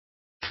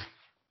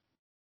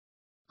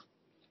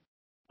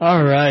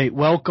All right,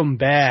 welcome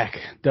back.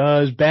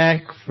 Does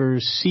back for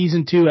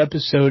Season 2,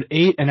 Episode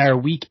 8, and our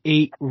Week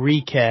 8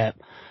 recap.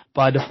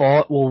 By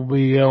default, we'll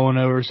be going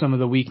over some of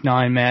the Week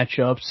 9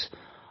 matchups,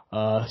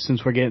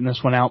 since we're getting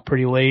this one out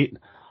pretty late.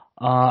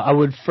 I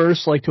would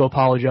first like to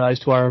apologize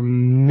to our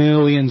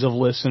millions of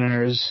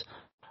listeners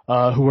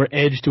who were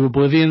edged to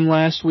oblivion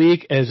last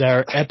week, as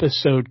our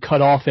episode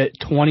cut off at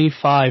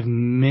 25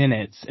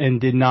 minutes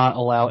and did not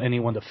allow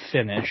anyone to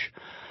finish.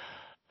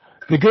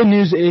 The good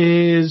news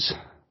is,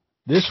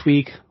 this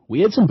week,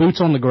 we had some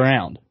boots on the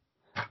ground.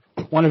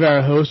 One of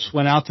our hosts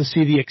went out to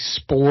see the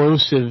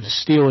explosive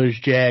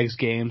Steelers-Jags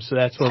game, so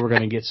that's where we're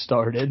going to get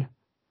started.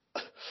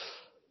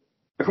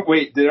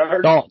 Wait, did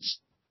our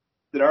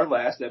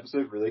last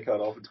episode really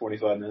cut off in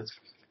 25 minutes?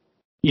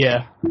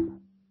 Yeah.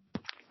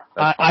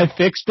 I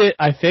fixed it.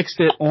 I fixed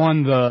it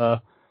on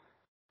the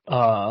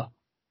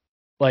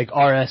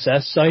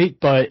RSS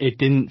site, but it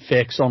didn't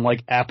fix on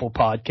Apple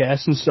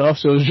Podcasts and stuff,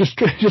 so it was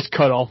just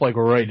cut off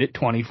right at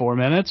 24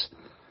 minutes.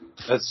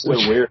 That's so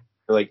weird.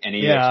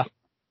 Yeah.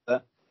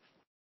 That?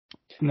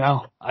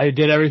 No, I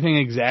did everything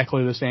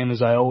exactly the same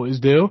as I always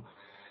do.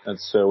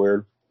 That's so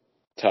weird.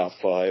 Top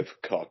 5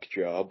 cock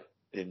job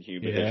in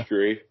human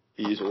history,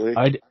 easily.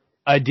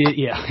 I did,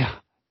 yeah.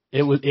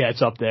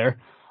 It's up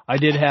there. I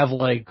did have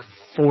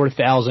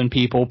 4,000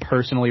 people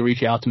personally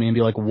reach out to me and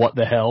be like, "What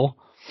the hell?"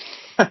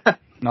 And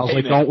I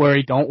was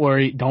don't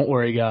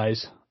worry,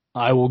 guys.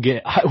 I will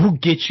get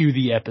you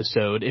the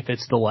episode if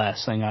it's the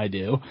last thing I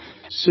do.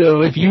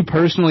 So if you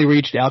personally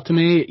reached out to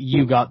me,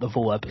 you got the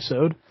full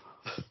episode.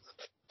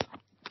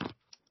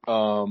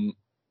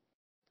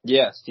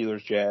 Yeah,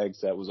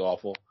 Steelers-Jags, that was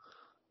awful.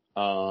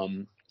 I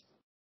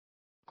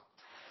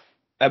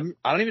don't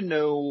even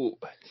know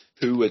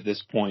who at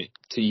this point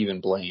to even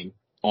blame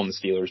on the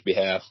Steelers'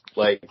 behalf.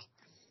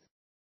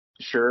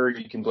 Sure,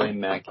 you can blame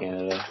Matt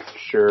Canada.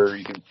 Sure,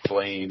 you can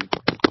blame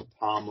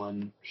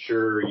Tomlin.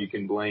 Sure, you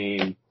can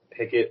blame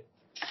Pickett.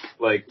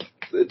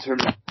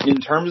 In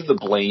terms of the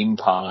blame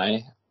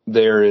pie,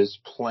 there is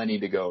plenty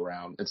to go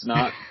around. It's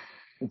not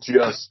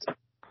just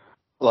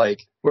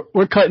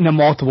we're cutting to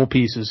multiple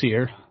pieces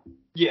here.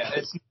 Yeah,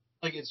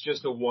 it's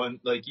just a one,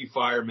 you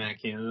fire Matt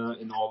Canada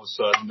and all of a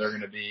sudden they're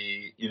going to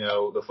be,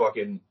 the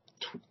fucking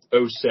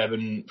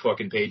 07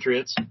 fucking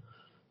Patriots.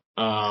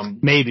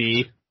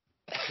 Maybe.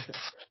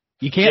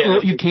 You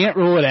can't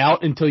rule it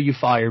out until you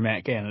fire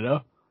Matt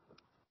Canada.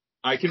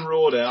 I can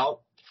rule it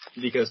out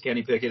because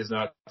Kenny Pickett is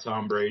not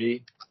Tom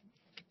Brady,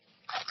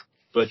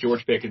 but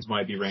George Pickens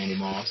might be Randy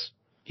Moss.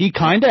 He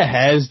kind of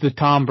has the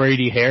Tom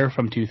Brady hair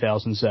from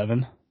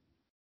 2007.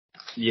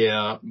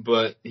 Yeah,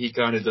 but he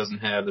kind of doesn't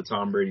have the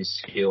Tom Brady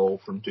skill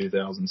from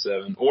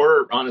 2007,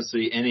 or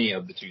honestly any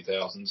of the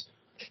 2000s.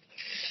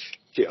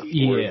 Yeah.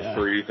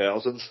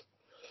 3000s.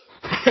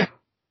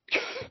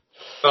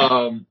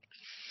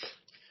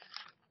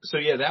 So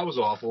yeah, that was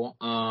awful.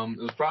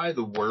 It was probably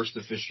the worst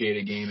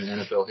officiated game in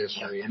NFL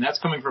history, and that's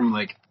coming from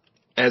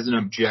as an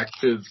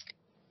objective.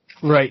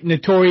 Right,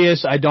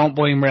 notorious. I don't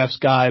blame refs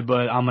guy,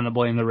 but I'm gonna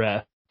blame the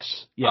refs.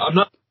 Yeah, I'm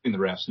not blaming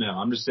the refs. No,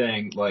 I'm just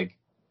saying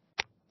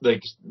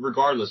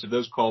regardless if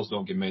those calls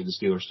don't get made, the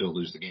Steelers still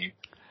lose the game.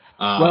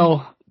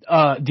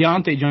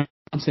 Deontay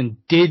Johnson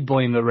did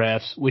blame the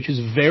refs, which is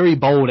very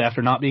bold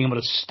after not being able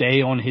to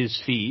stay on his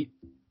feet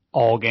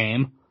all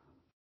game.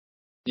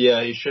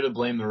 Yeah, he should have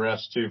blamed the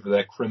refs, too, for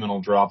that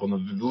criminal drop on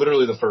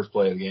literally the first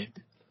play of the game.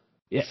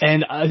 Yeah,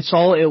 and I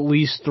saw at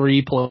least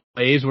 3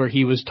 plays where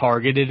he was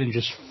targeted and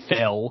just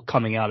fell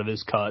coming out of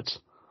his cuts.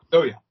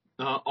 Oh, yeah.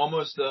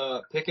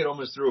 Pickett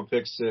almost threw a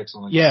pick 6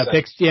 on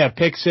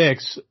pick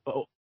 6.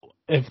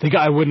 If the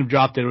guy wouldn't have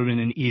dropped it, it would have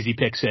been an easy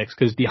pick 6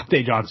 because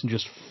Deontay Johnson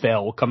just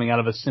fell coming out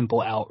of a simple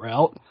out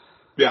route.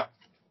 Yeah.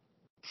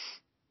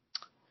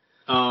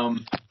 So,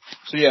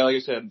 yeah, like I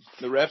said,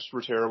 the refs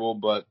were terrible,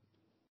 but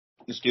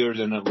the Steelers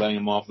ended up letting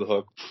him off the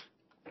hook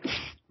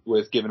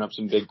with giving up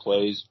some big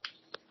plays.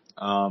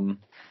 I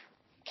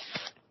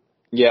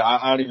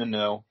don't even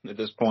know at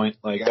this point.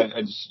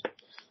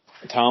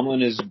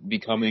 Tomlin is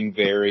becoming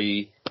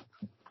very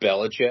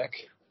Belichick,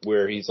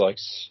 where he's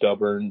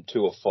stubborn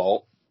to a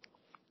fault.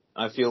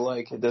 I feel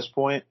at this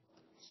point,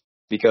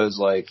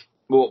 because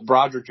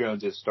Broderick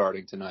Jones is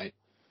starting tonight,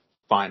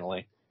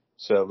 finally.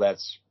 So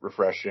that's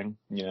refreshing.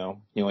 He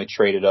only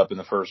traded up in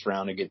the first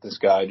round to get this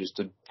guy just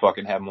to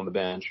fucking have him on the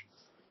bench.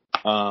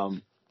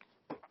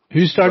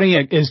 Who's starting?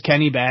 Is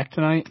Kenny back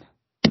tonight?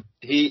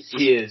 He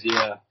is,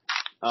 yeah.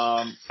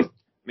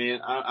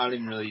 Man, I don't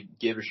even really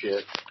give a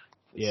shit.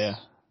 Yeah.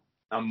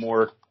 I'm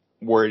more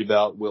worried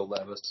about Will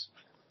Levis.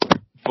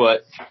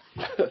 But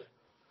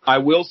I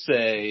will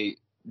say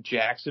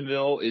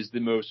Jacksonville is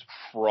the most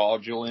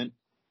fraudulent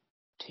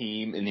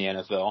team in the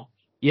NFL.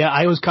 Yeah,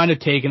 I was kind of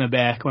taken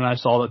aback when I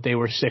saw that they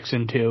were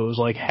 6-2. It was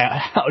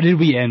how did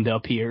we end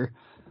up here?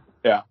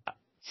 Yeah.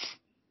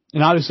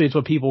 And obviously it's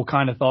what people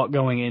kind of thought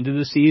going into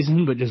the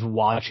season, but just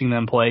watching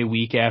them play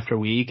week after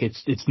week,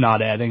 it's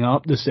not adding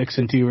up, the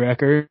 6-2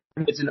 record.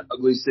 It's an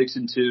ugly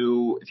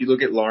 6-2. If you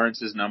look at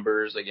Lawrence's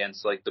numbers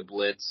against the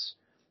blitz,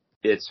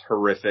 it's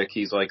horrific.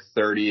 He's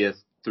 30th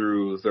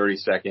through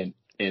 32nd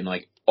in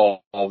like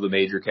all the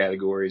major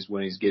categories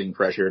when he's getting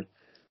pressured.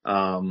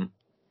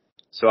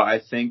 So I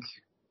think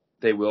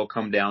they will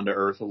come down to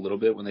earth a little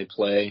bit when they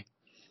play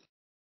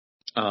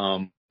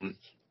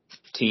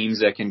teams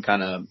that can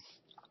kind of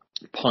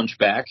punch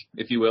back,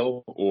 if you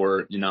will,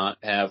 or not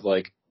have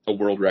like a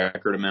world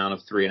record amount of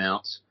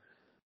 3-and-outs.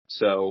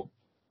 So,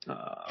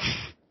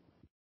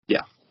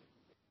 yeah,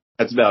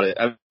 that's about it.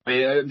 I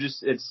mean,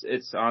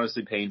 it's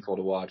honestly painful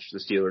to watch the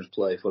Steelers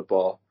play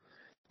football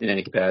in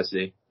any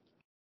capacity.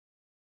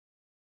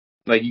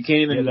 Like, you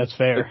can't even. Yeah, that's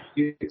fair.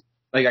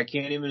 Like, I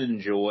can't even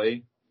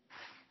enjoy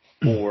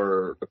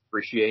or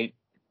appreciate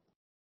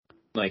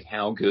like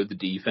how good the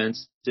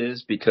defense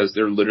is because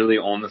they're literally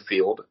on the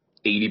field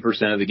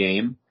 80% of the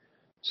game.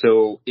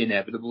 So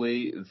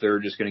inevitably they're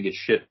just going to get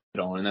shit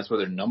on, and that's why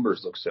their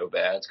numbers look so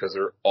bad. It's because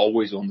they're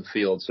always on the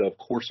field. So of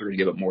course they're going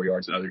to give up more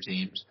yards than other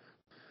teams.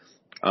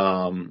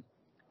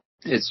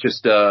 It's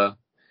just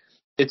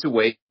it's a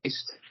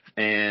waste.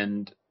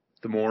 And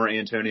the more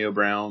Antonio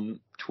Brown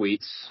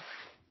tweets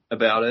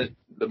about it,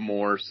 the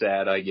more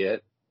sad I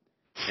get.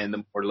 And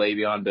the more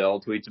Le'Veon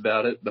Bell tweets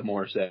about it, the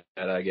more sad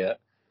I get.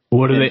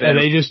 What are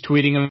they just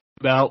tweeting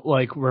about,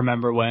 like,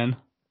 remember when?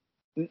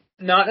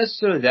 Not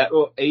necessarily that.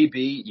 Well,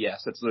 AB,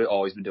 yes, that's what they've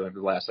always been doing for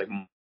the last, like,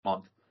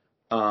 month.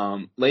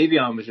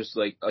 Le'Veon was just,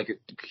 like a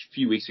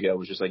few weeks ago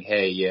was just like,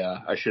 hey, yeah,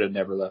 I should have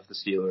never left the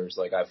Steelers.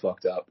 Like, I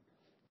fucked up.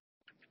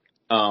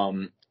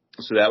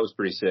 So that was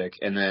pretty sick.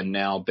 And then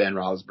now Ben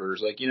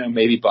Roethlisberger's like,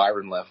 maybe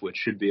Byron Leftwich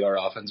should be our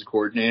offensive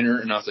coordinator.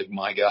 And I was like,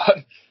 my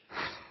God.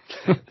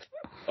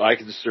 I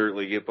can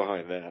certainly get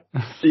behind that.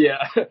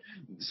 Yeah.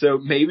 So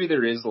maybe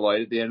there is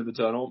light at the end of the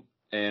tunnel,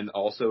 and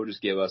also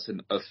just give us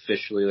an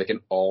officially like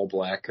an all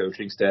black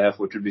coaching staff,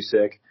 which would be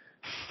sick.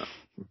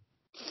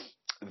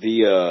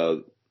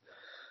 You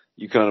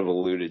kind of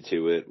alluded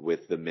to it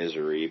with the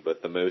misery,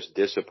 but the most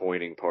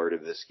disappointing part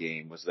of this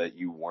game was that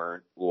you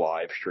weren't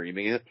live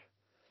streaming it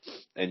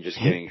and just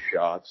getting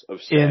shots of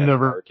in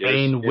the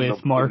rain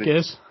with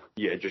Marcus.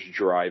 Yeah, just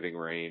driving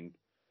rain.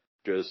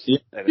 Just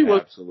an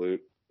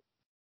absolute.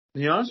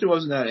 He honestly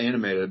wasn't that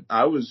animated.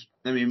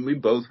 We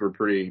both were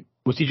pretty.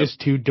 Was he just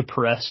too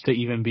depressed to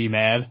even be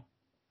mad?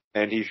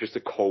 And he's just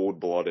a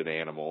cold-blooded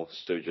animal,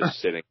 so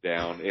just sitting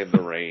down in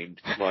the rain,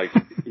 like,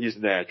 he's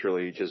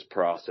naturally, just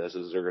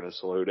processes are going to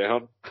slow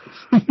down.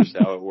 Just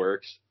how it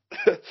works.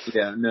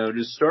 Yeah, no,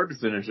 just start to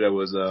finish, that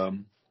was,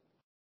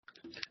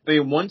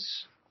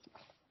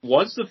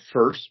 once the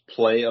first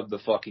play of the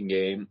fucking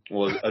game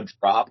was a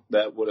drop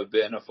that would have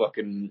been a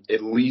fucking,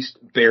 at least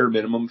bare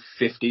minimum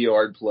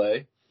 50-yard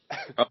play.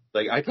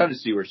 Like, I kind of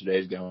see where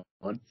today's going.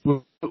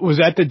 Was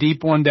that the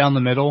deep one down the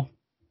middle?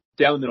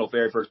 Down the middle,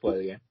 very first play of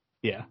the game.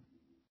 Yeah.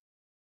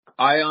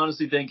 I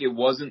honestly think it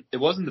wasn't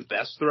the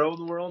best throw in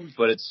the world,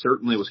 but it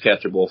certainly was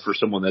catchable for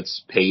someone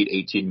that's paid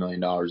 $18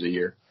 million a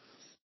year.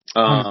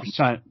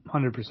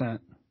 100%.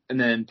 And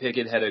then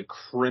Pickett had a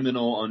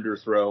criminal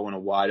underthrow and a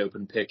wide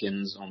open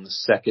Pickens on the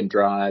second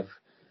drive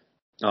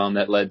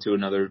that led to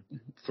another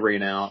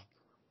 3-and-out.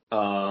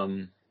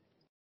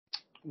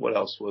 What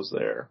else was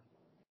there?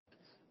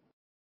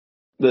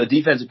 The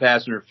defensive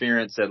pass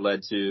interference that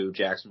led to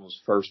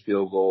Jacksonville's first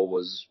field goal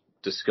was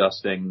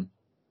disgusting.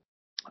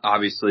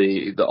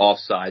 Obviously, the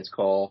offsides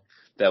call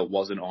that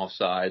wasn't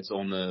offsides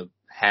on the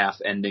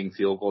half-ending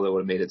field goal that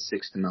would have made it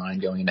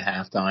 6-9 going into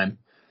halftime.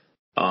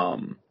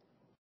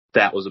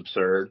 That was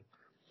absurd.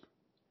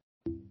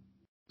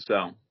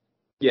 So,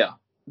 yeah,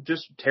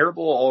 just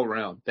terrible all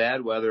around.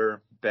 Bad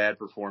weather, bad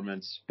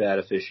performance, bad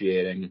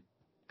officiating,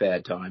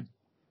 bad time.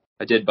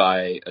 I did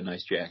buy a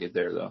nice jacket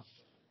there, though.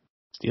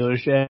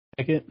 Steelers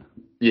jacket?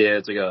 Yeah,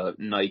 it's like a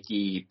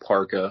Nike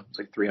parka. It's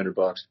like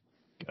 $300.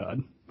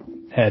 God.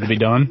 Had to be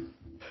done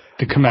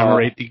to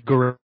commemorate the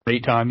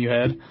great time you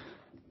had.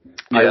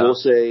 Yeah. I will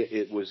say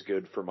it was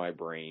good for my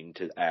brain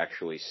to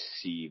actually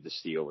see the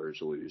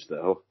Steelers lose,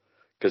 though.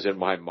 Because in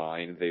my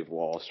mind, they've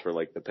lost for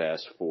like the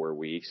past 4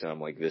 weeks. And I'm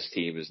like, this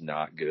team is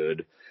not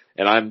good.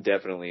 And I'm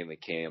definitely in the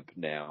camp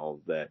now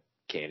that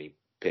Kenny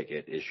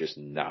Pickett is just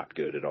not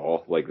good at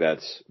all. Like,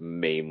 that's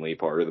mainly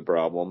part of the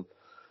problem,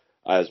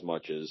 as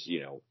much as,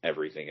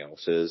 everything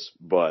else is.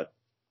 But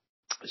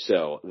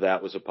so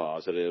that was a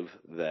positive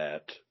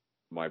that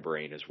my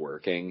brain is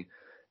working.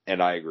 And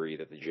I agree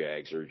that the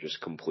Jags are just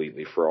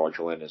completely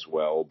fraudulent as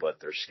well, but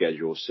their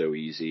schedule is so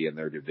easy and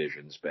their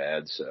division's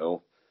bad.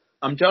 So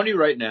I'm telling you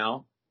right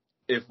now,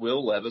 if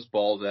Will Levis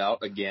balls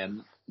out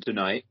again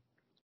tonight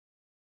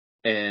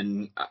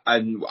and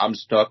I'm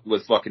stuck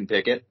with fucking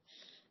Pickett,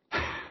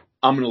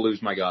 I'm going to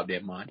lose my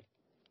goddamn mind.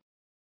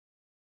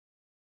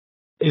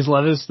 Is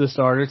Levis the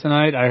starter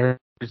tonight? I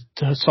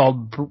saw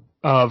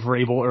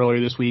Vrabel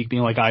earlier this week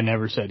being like, I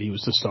never said he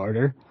was the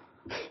starter.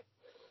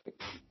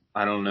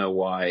 I don't know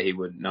why he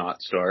would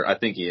not start. I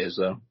think he is,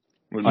 though.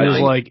 I was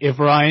like, if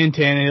Ryan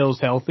Tannehill's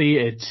healthy,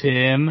 it's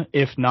him.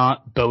 If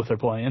not, both are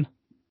playing.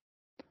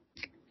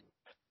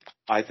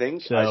 I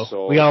think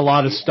so. We got a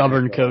lot of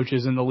stubborn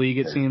coaches in the league,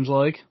 it seems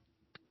like.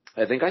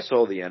 I think I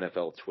saw the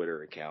NFL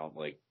Twitter account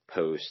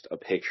post a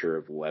picture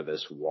of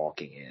Levis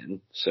walking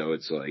in. So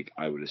it's like,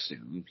 I would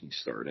assume he's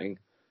starting.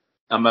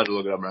 I'm about to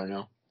look it up right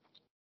now.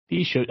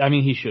 He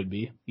should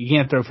be. You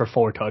can't throw for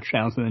 4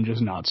 touchdowns and then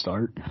just not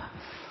start.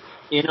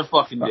 In a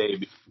fucking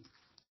day.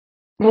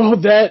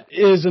 Well, that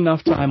is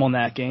enough time on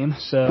that game.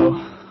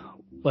 So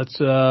let's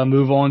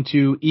move on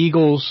to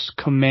Eagles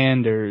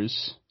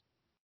Commanders.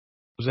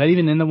 Was that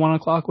even in the 1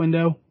 o'clock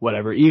window?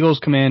 Whatever. Eagles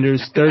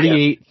Commanders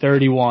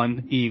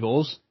 38-31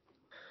 Eagles.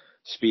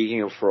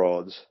 Speaking of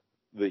frauds,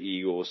 the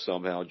Eagles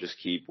somehow just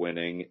keep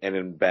winning, and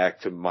then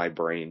back to my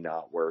brain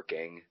not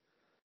working.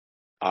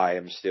 I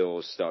am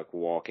still stuck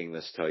walking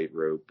this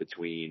tightrope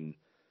between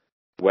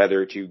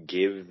whether to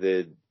give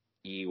the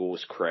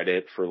Eagles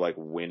credit for like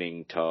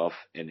winning tough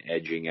and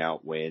edging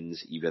out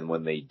wins even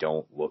when they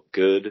don't look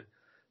good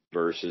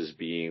versus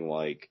being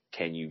like,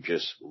 can you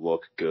just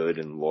look good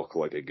and look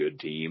like a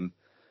good team?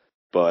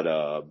 But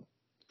I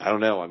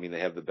don't know. I mean, they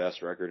have the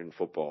best record in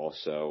football,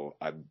 so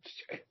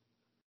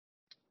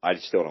I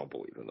still don't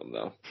believe in them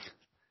though.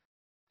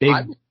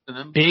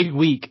 Big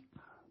week.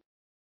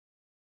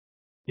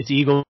 It's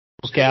Eagles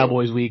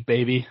Cowboys week,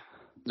 baby.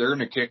 They're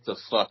gonna kick the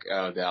fuck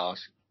out of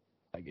Dallas.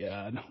 My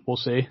God, we'll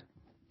see.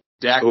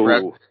 Dak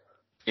Prescott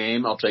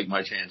game. I'll take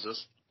my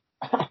chances.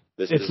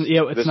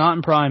 It's not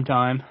in prime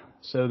time,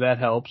 so that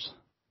helps.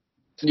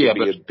 It's gonna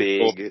be a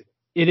big.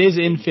 It is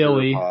in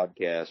Philly.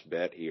 Podcast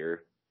bet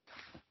here.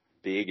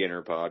 Big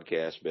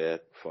inter-podcast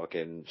bet.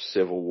 Fucking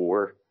Civil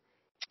War.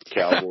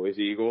 Cowboys,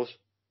 Eagles.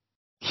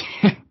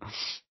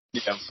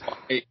 Yeah,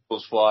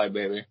 Eagles fly,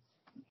 baby.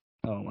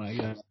 Oh my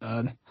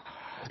God.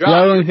 The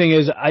only thing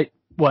is,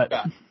 what?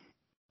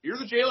 You're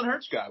the Jalen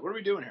Hurts guy. What are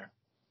we doing here?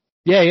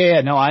 Yeah.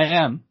 No,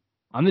 I am.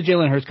 I'm the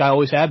Jalen Hurts guy.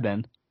 Always have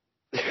been.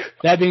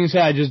 That being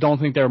said, I just don't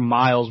think they're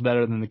miles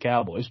better than the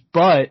Cowboys.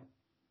 But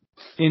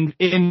in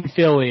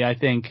Philly, I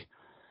think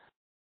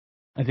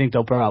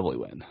they'll probably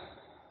win.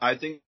 I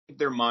think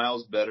they're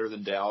miles better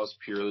than Dallas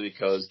purely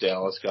because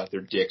Dallas got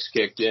their dicks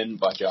kicked in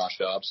by Josh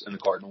Dobbs and the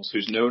Cardinals,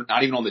 who's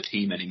not even on the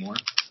team anymore.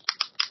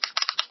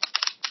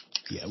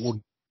 Yeah,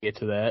 we'll get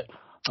to that.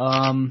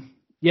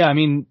 Yeah, I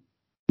mean,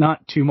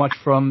 not too much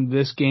from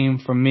this game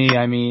from me.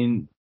 I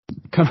mean,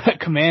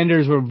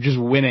 Commanders were just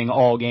winning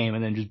all game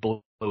and then just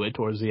blew it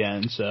towards the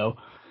end. So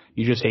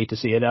you just hate to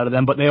see it out of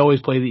them. But they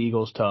always play the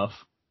Eagles tough.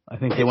 I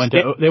think they went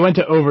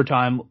to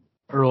overtime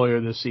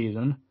earlier this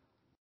season.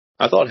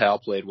 I thought Hal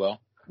played well.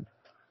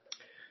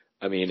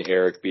 I mean,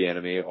 Eric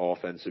Bieniemy,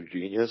 offensive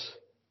genius.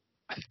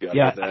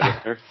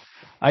 Yeah,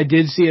 I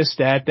did see a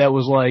stat that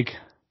was like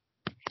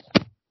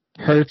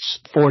Hurts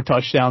 4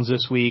 touchdowns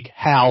this week,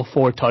 Hal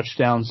 4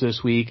 touchdowns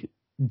this week,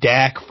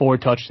 Dak 4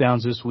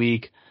 touchdowns this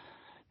week,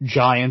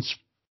 Giants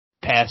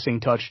passing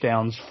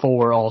touchdowns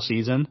 4 all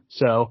season.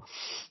 So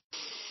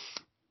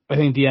I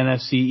think the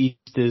NFC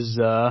East is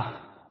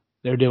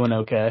they're doing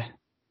okay.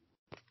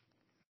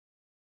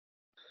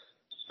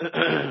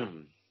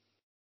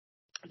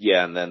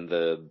 Yeah, and then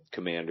the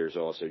Commanders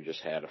also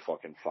just had a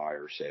fucking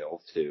fire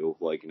sale too.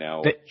 Like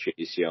now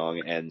Chase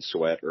Young and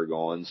Sweat are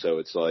gone, so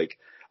it's like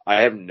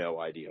I have no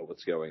idea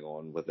what's going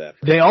on with that.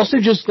 They also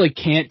just like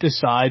can't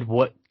decide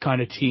what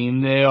kind of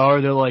team they are.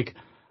 They're like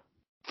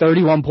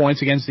 31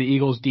 points against the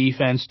Eagles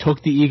defense,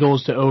 took the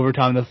Eagles to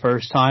overtime the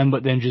first time,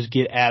 but then just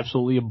get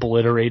absolutely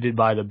obliterated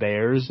by the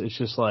Bears. It's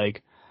just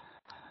like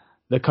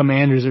the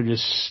Commanders are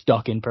just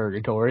stuck in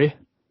purgatory.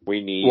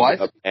 We need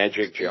a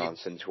Magic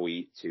Johnson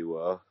tweet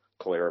to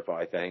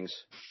clarify things.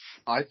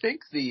 I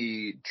think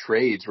the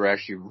trades were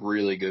actually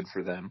really good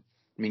for them.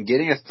 I mean,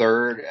 getting a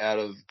third out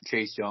of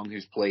Chase Young,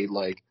 who's played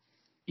like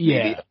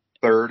maybe a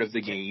third of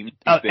the game,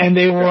 and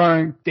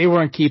they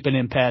weren't keeping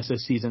him past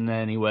this season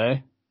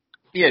anyway.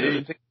 Yeah, they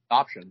didn't pick an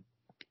option.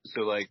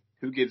 So like,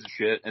 who gives a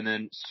shit? And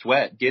then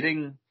Sweat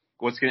getting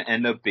what's going to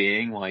end up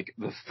being like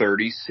the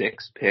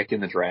 36th pick in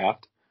the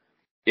draft,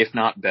 if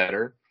not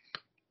better.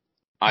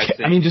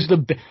 I mean, just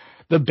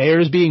the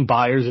Bears being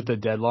buyers at the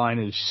deadline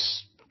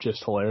is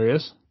just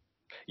hilarious.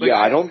 Yeah,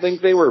 I don't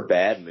think they were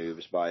bad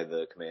moves by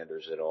the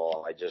Commanders at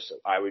all.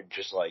 I would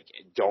just like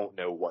don't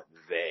know what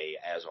they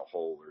as a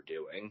whole are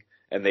doing.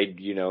 And they,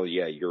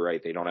 you're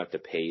right. They don't have to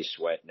pay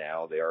Sweat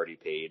now. They already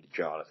paid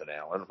Jonathan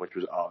Allen, which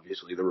was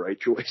obviously the right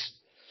choice.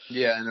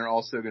 Yeah, and they're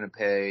also going to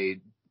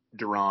pay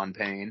Daron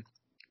Payne.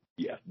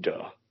 Yeah,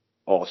 duh.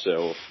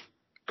 Also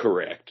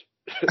correct.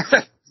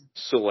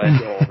 So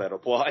let all that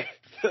apply.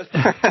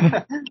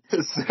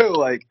 So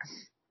like,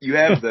 you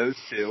have those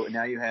two, and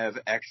now you have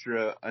an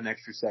extra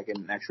second,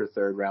 an extra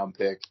third round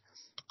pick.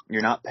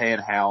 You're not paying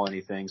Hal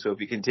anything, so if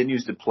he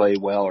continues to play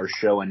well or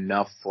show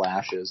enough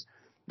flashes,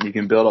 you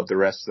can build up the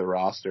rest of the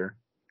roster.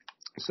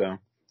 So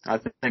I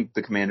think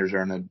the Commanders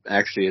are in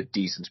actually a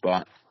decent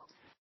spot.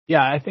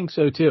 Yeah, I think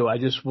so too. I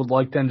just would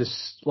like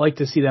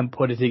to see them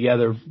put it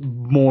together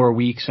more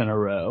weeks in a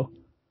row.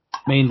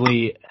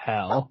 Mainly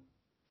Hal.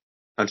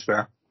 That's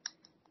fair.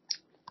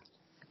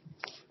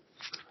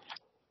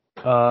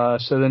 So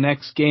the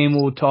next game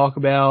we'll talk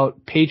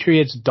about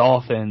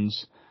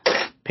Patriots-Dolphins.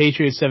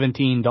 Patriots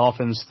 17,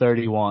 Dolphins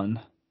 31.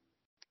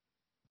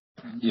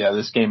 Yeah,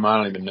 this game I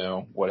don't even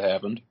know what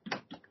happened.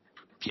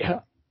 Yeah.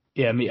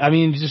 I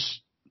mean,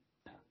 just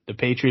the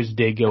Patriots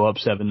did go up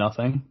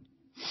 7-0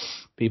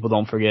 People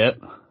don't forget.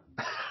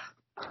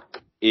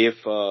 If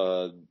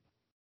the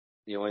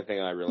only thing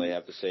I really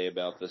have to say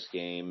about this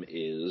game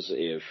is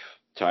if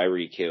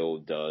Tyreek Hill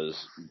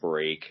does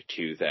break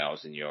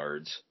 2,000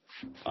 yards,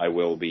 I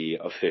will be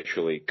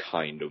officially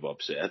kind of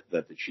upset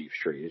that the Chiefs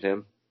traded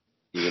him,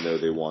 even though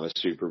they won a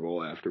Super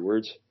Bowl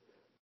afterwards.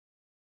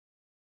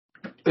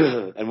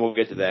 And we'll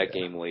get to that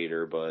game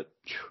later, but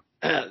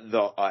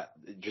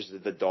just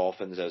the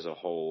Dolphins as a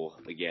whole,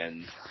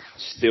 again,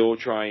 still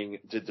trying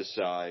to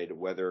decide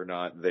whether or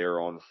not they're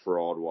on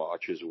fraud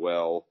watch as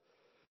well.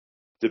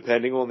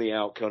 Depending on the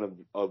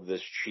outcome of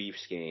this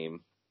Chiefs game,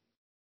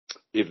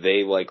 if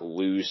they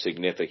lose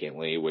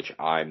significantly, which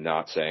I'm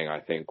not saying I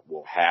think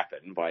will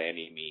happen by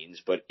any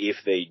means, but if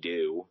they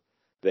do,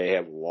 they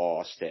have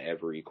lost to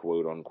every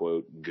quote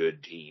unquote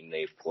good team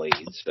they've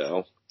played.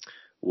 So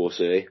we'll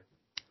see.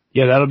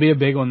 Yeah, that'll be a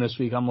big one this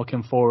week. I'm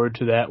looking forward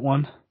to that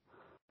one.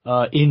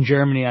 In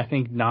Germany, I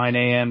think 9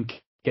 a.m.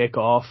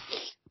 kickoff.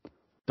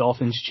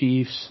 Dolphins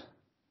Chiefs.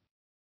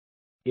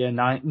 Yeah,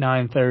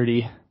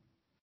 9:30.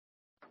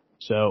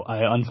 So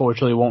I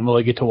unfortunately won't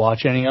really get to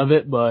watch any of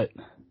it, but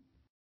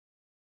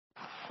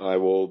I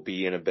will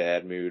be in a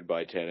bad mood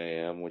by 10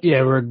 a.m. Yeah,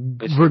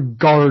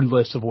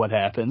 regardless of what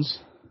happens.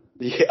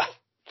 Yeah.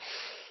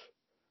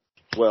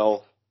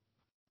 Well,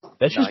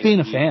 that's just being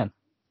a fan.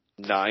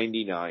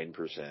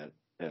 99%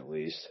 at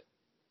least.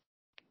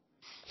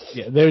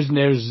 Yeah, there's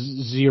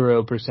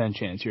 0%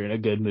 chance you're in a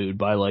good mood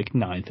by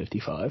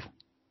 9:55.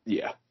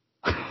 Yeah.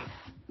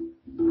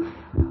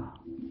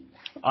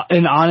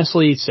 And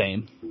honestly,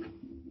 same.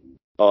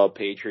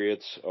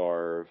 Patriots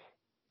are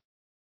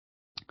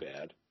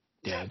bad.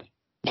 Dead.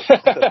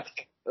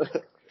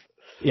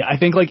 Yeah, I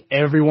think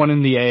everyone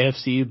in the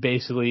AFC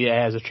basically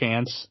has a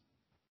chance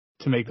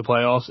to make the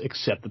playoffs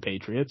except the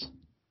Patriots.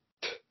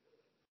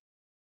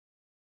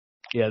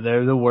 Yeah,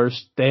 they're the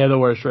worst. They have the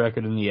worst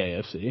record in the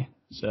AFC,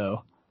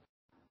 so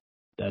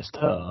that's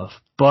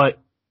tough. But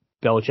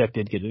Belichick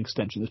did get an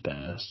extension this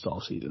past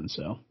offseason,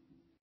 so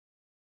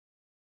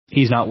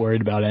he's not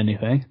worried about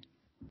anything.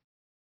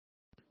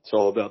 It's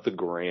all about the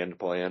grand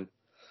plan.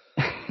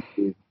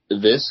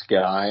 This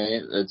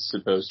guy that's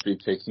supposed to be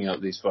picking up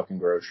these fucking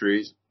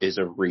groceries is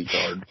a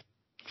retard.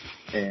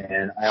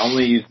 And I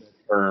only use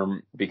that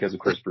term because of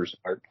Chris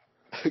Broussard.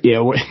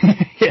 Yeah,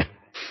 yeah.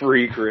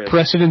 Free Chris.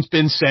 Precedent's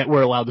been set.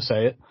 We're allowed to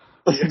say it.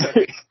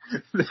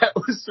 That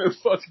was so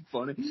fucking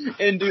funny.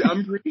 And dude,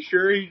 I'm pretty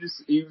sure he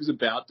was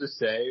about to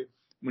say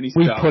when he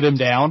stopped. We put him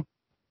down.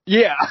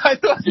 Yeah, I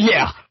thought.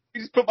 Yeah.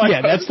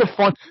 That's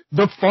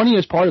the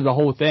funniest part of the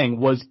whole thing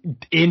was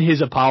in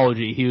his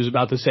apology, he was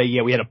about to say,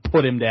 yeah, we had to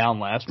put him down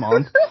last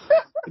month.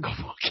 Like a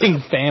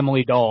fucking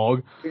family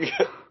dog.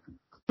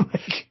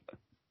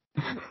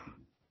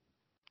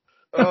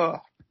 Oh, God,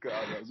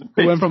 that was amazing.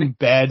 It went from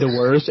bad to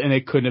worse, and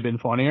it couldn't have been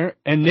funnier.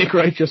 And Nick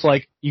Wright's just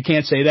you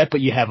can't say that,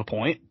 but you have a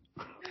point.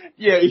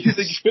 Yeah, you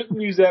shouldn't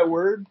use that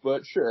word,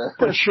 but sure.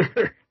 For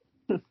sure.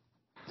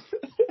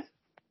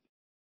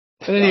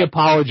 And then he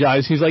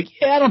apologized. He's like,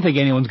 yeah, I don't think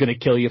anyone's going to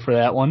kill you for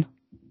that one.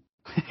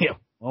 Yeah,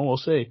 well, we'll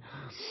see.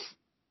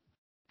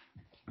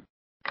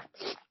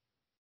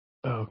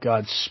 Oh,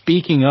 God.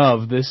 Speaking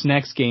of this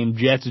next game,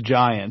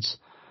 Jets-Giants.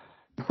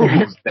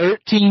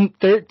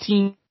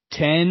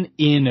 13-10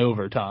 in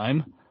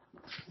overtime.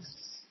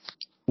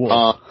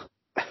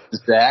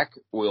 Zach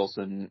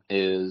Wilson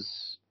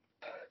is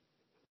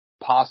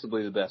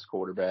possibly the best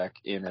quarterback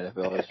in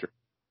NFL history.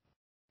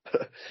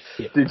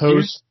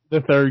 Post the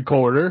third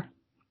quarter.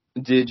 I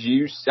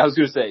was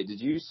going to say,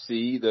 did you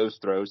see those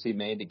throws he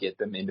made to get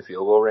them into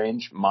field goal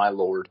range? My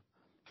Lord.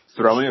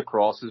 Throwing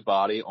across his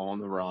body on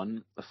the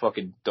run, a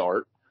fucking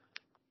dart.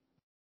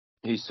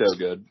 He's so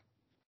good.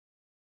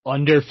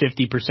 Under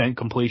 50%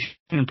 completion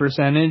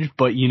percentage,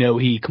 but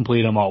he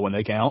completed them all when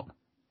they count.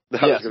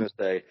 I was going to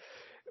say,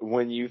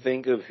 when you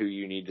think of who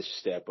you need to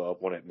step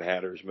up when it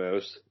matters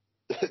most,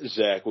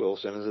 Zach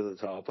Wilson is at the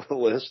top of the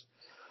list.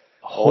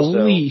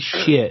 Holy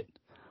shit.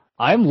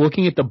 I'm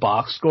looking at the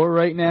box score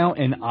right now,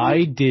 and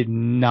I did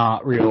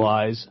not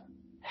realize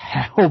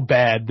how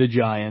bad the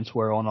Giants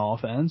were on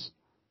offense.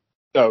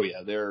 Oh,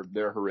 yeah, they're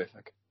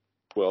horrific.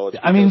 Well, it's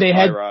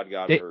Tyrod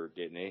got hurt,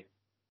 didn't he?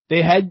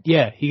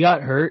 He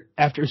got hurt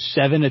after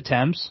 7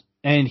 attempts,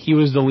 and he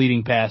was the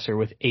leading passer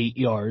with 8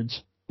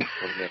 yards.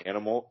 Was an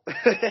animal.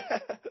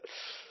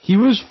 He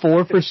was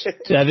 4 for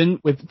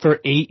 7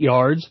 for 8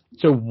 yards,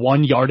 so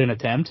 1 yard an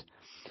attempt.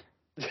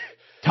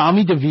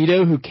 Tommy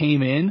DeVito, who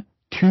came in,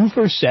 2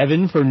 for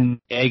 7 for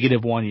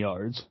 -1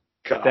 yards.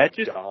 God, that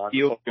just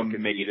feels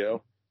made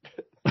up.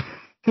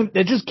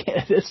 This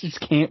just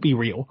can't be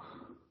real.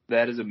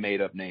 That is a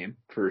made up name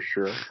for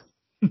sure.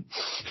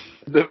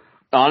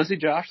 Honestly,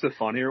 Josh, the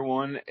funnier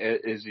one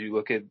is you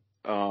look at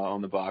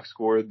on the box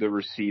score the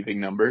receiving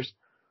numbers.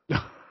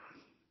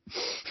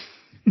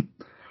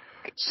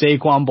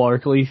 Saquon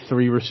Barkley,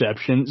 3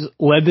 receptions,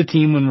 led the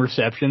team in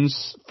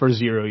receptions for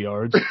 0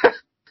 yards.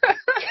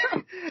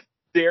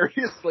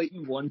 Darius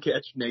Slayton, 1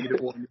 catch,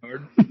 -1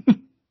 yard.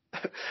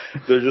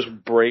 They're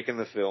just breaking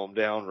the film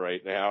down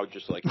right now,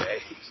 just hey,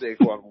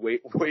 Saquon,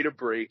 way to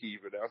break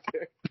even out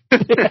there.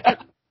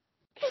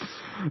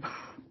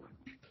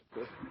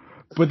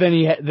 But then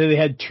they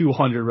had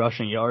 200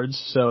 rushing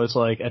yards, so it's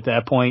like at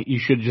that point you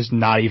should have just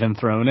not even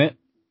thrown it.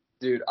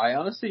 Dude, I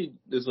honestly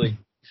just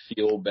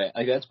feel bad.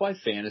 That's why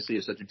fantasy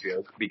is such a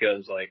joke,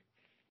 because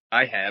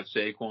I have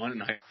Saquon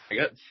and I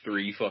got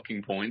 3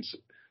 fucking points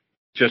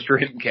just for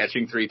him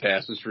catching 3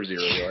 passes for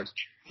 0 yards.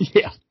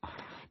 Yeah.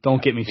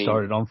 Don't get me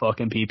started on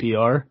fucking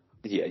PPR.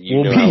 Yeah,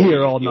 we'll be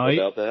here all night.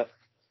 About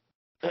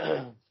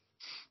that.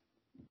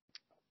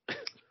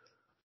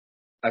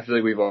 I feel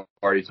like we've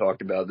already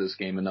talked about this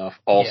game enough.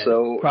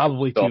 Also,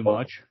 probably too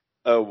much.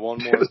 Oh,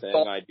 one more thing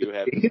I do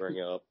have to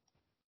bring up.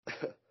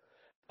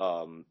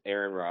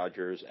 Aaron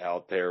Rodgers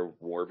out there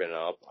warming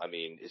up. I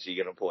mean, is he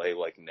going to play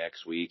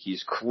next week?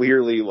 He's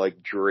clearly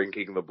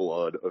drinking the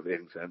blood of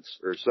infants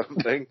or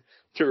something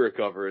to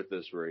recover at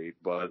this rate.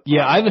 But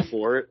yeah, I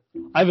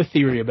have a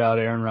theory about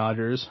Aaron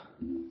Rodgers.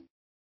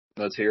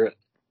 Let's hear it.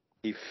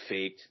 He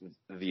faked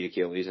the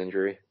Achilles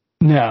injury.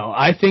 No,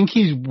 I think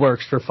he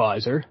works for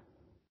Pfizer.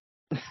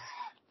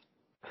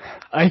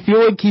 I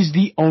feel like he's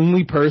the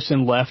only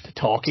person left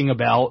talking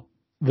about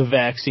the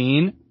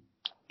vaccine.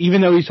 Even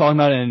though he's talking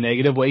about it in a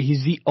negative way,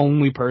 he's the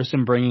only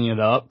person bringing it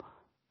up.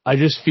 I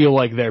just feel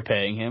like they're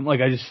paying him.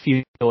 I just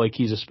feel like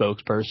he's a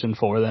spokesperson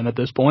for them at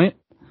this point.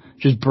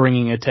 Just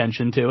bringing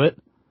attention to it.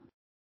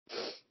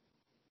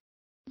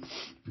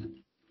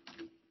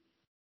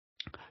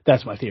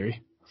 That's my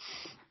theory.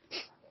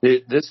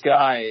 This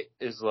guy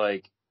is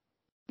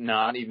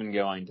not even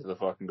going to the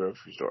fucking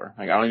grocery store.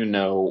 I don't even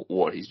know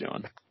what he's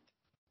doing.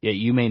 Yeah,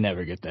 you may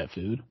never get that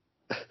food.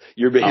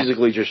 You're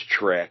basically just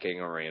tracking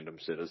a random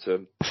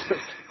citizen.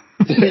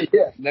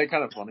 Yeah, isn't that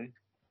kind of funny?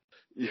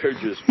 You're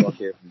just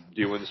fucking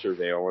doing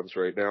surveillance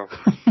right now.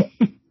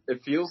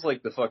 It feels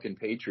like the fucking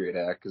Patriot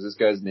Act, because this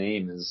guy's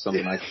name is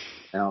something I can't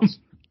pronounce.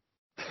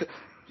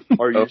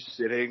 Are you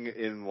sitting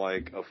in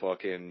a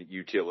fucking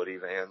utility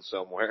van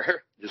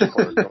somewhere? Just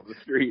parked on the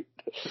street.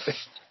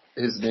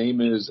 His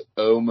name is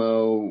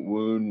Omo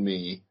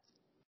Woonmi.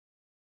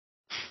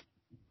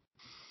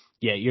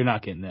 Yeah, you're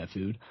not getting that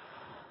food.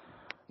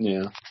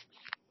 Yeah.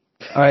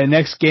 All right,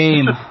 next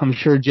game. I'm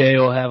sure Jay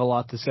will have a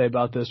lot to say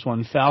about this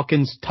one.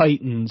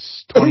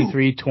 Falcons-Titans,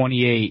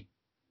 23-28.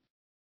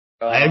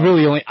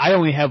 I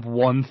only have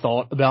one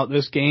thought about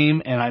this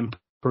game, and I'm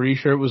pretty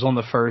sure it was on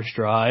the first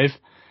drive,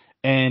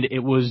 and it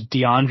was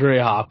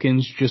DeAndre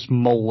Hopkins just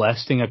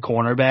molesting a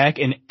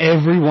cornerback, and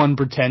everyone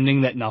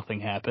pretending that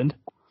nothing happened.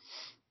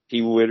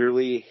 He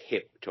literally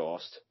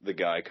hip-tossed the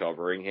guy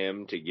covering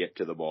him to get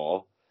to the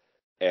ball.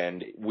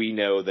 And we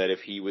know that if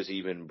he was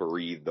even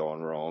breathed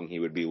on wrong, he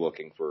would be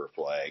looking for a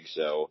flag.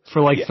 So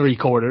for 3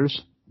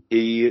 quarters.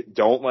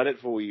 Don't let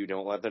it fool you.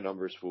 Don't let the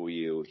numbers fool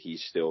you. He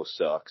still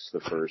sucks. The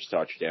first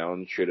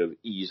touchdown should have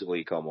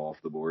easily come off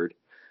the board.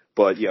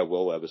 But yeah,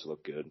 Will Levis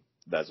looked good.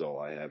 That's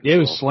all I have. Yeah, he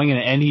was slinging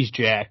it, and he's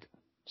jacked.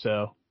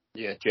 So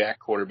yeah,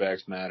 jacked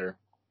quarterbacks matter.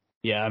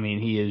 Yeah, I mean,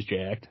 he is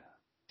jacked.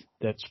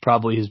 That's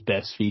probably his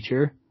best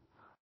feature.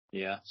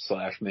 Yeah,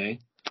 / me.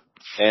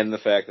 And the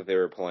fact that they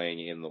were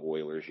playing in the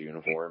Oilers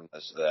uniform,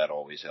 that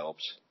always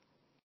helps.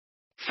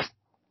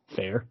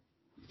 Fair.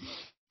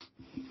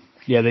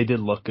 Yeah, they did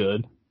look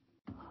good.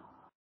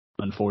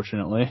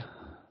 Unfortunately.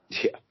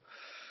 Yeah.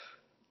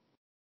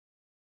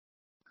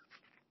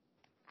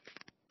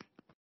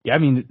 Yeah, I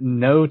mean,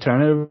 no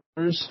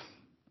turnovers.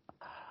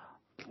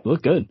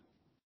 Look good.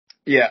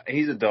 Yeah,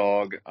 he's a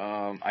dog.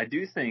 I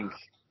do think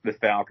the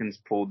Falcons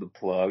pulled the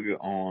plug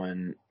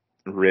on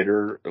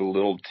Ritter a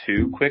little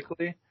too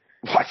quickly.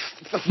 What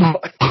the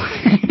fuck?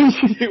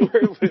 You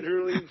were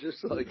literally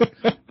just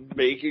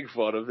making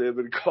fun of him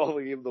and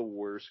calling him the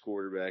worst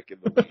quarterback in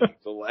the league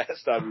the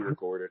last time we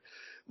recorded.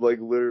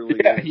 Literally,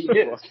 yeah, he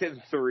is.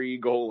 Fucking 3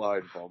 goal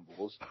line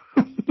fumbles.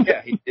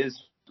 Yeah, he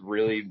is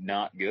really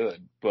not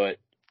good, but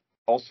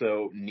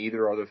also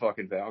neither are the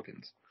fucking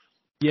Falcons.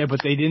 Yeah,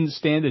 but they didn't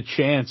stand a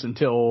chance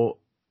until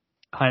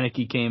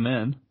Heineke came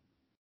in.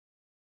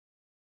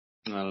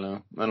 I don't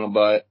know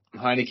buy it.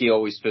 Heineke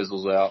always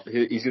fizzles out.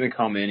 He's going to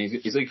come in.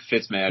 He's like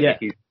Fitzmagic.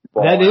 Yeah,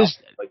 that is.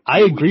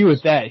 I agree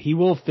with that. He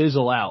will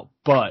fizzle out,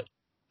 but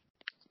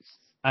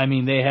I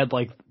mean, they had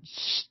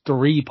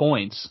 3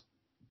 points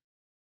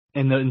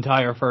in the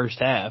entire first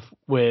half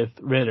with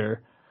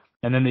Ritter,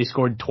 and then they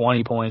scored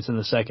 20 points in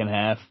the second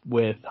half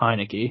with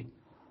Heineke.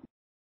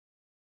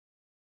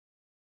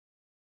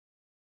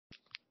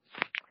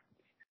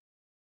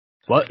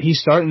 But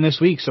he's starting this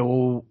week,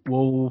 so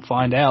we'll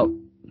find out.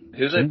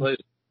 Who's they play?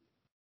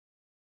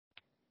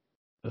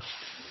 The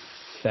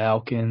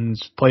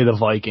Falcons play the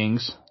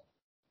Vikings.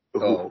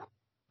 Oh.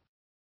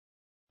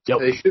 Yep.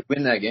 They should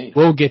win that game.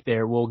 We'll get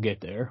there. We'll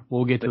get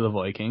to the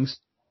Vikings.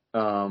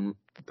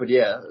 But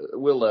yeah,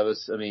 Will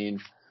Levis, I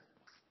mean,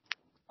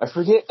 I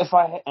forget if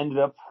I ended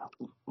up,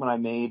 when I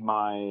made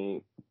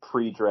my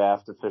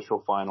pre-draft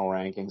official final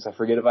rankings, I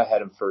forget if I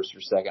had him first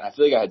or second. I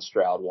feel like I had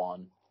Stroud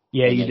 1.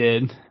 Yeah, you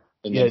did.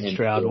 You had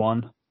Stroud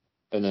 1.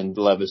 And then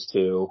Levis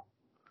 2.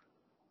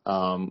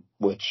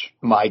 Which,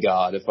 my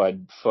God, if I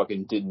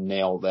fucking didn't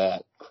nail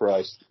that,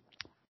 Christ.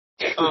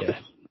 Yeah.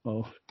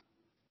 Well,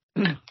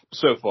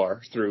 so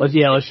far through.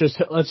 Let's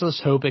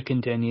just hope it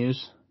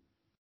continues.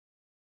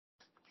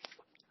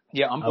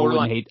 Yeah, I'm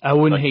borderline. I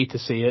wouldn't hate to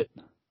see it.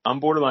 I'm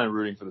borderline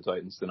rooting for the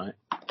Titans tonight.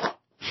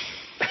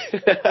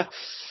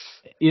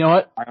 You know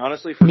what? I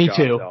honestly forgot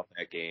about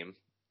that game.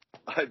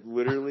 I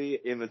literally,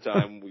 in the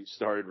time we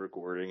started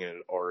recording and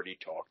had already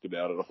talked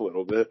about it a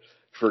little bit,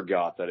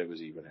 forgot that it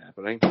was even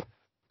happening.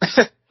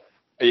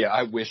 Yeah,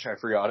 I wish I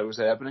forgot it was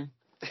happening.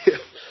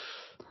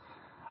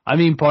 I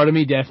mean, part of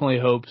me definitely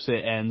hopes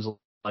it ends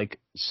like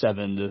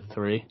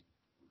 7-3,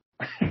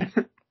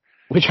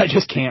 which I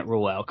just can't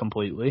rule out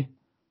completely.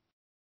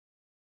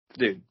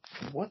 Dude,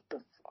 what the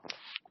fuck?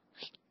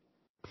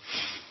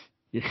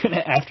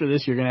 After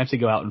this, you're gonna have to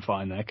go out and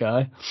find that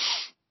guy.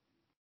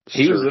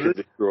 He was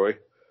literally,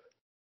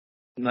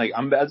 like,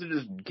 I'm about to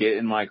just get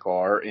in my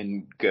car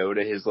and go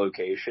to his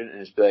location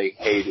and just be like,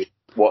 "Hey, dude,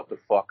 what the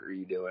fuck are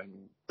you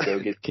doing? Go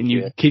get." Can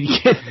you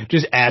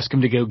just ask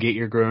him to go get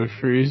your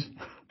groceries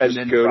and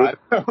then drive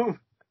home?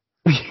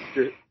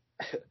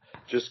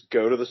 Just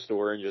go to the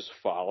store and just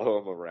follow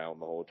him around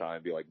the whole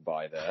time. Be like,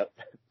 buy that,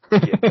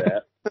 get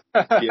that,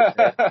 get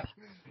that,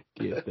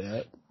 get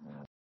that.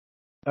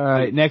 All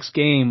right, next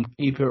game.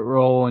 Keep it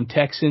rolling.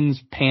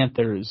 Texans,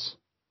 Panthers.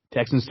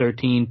 Texans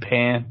 13,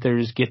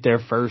 Panthers get their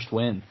first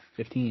win,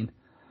 15.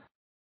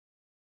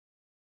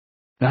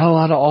 Not a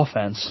lot of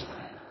offense.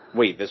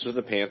 Wait, this was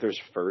the Panthers'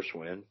 first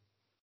win?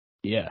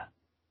 Yeah.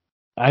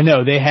 I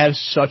know, they have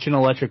such an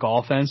electric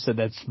offense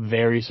that's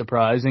very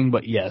surprising,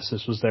 but yes,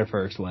 this was their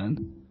first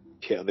win.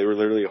 Yeah, they were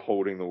literally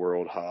holding the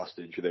world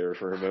hostage there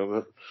for a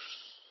moment.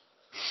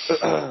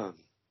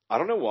 I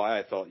don't know why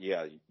I thought,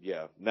 yeah.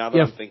 Now that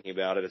I'm thinking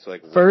about it, it's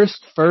like...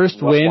 First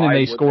win, and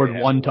they scored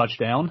one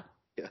touchdown.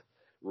 Yeah.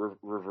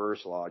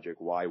 Reverse logic,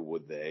 why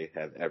would they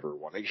have ever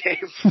won a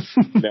game?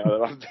 Now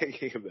that I'm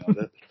thinking about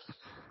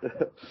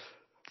it.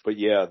 But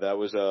yeah, that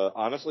was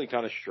honestly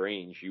kind of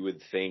strange. You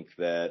would think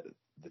that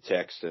the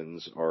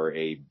Texans are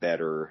a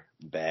better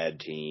bad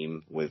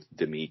team with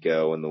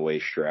D'Amico and the way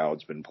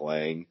Stroud's been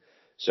playing.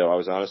 So I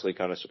was honestly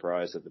kind of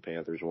surprised that the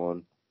Panthers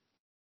won.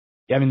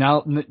 Yeah, I mean,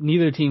 now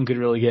neither team could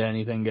really get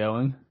anything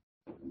going.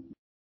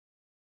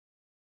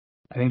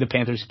 I think the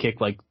Panthers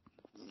kicked like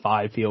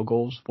 4 field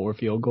goals.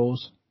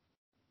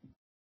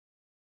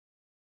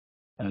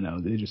 I don't know,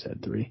 they just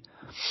had 3.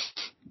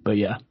 But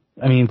yeah,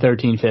 I mean,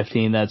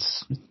 13-15,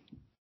 that's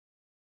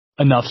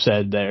enough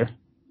said there.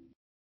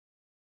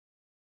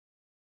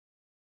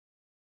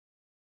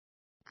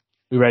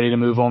 We ready to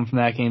move on from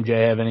that game?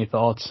 Jay, have any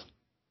thoughts?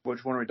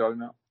 Which one are we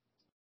talking about?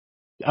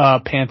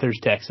 Panthers,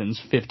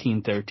 Texans,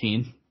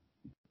 15-13.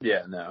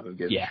 Yeah, no, who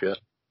gives a shit?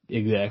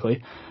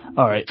 Exactly.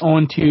 All right,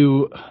 on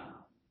to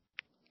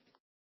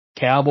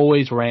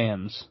Cowboys,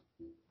 Rams.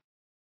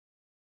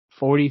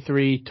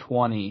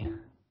 43-20.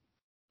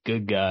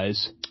 Good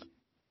guys.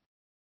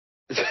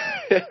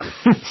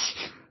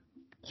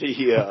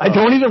 Yeah. I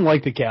don't even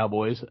like the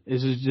Cowboys. I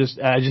just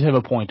have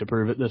a point to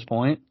prove at this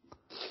point.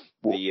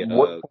 What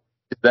is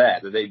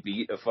that? Did they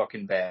beat a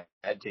fucking bad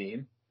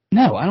team?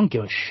 No, I don't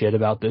give a shit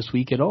about this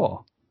week at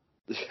all.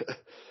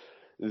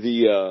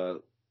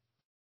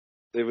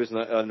 It was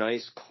a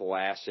nice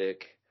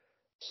classic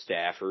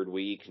Stafford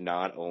week,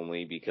 not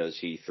only because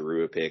he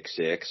threw a pick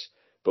 6,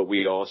 but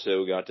we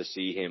also got to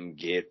see him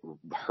get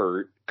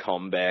hurt,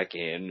 come back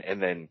in,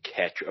 and then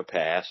catch a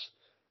pass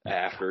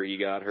after he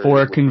got hurt.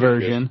 For a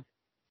conversion.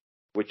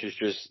 Which is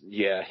just,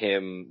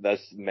 him.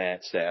 That's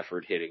Matt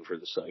Stafford hitting for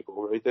the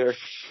cycle right there.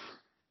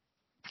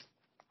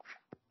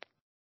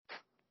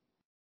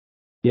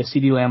 Yeah,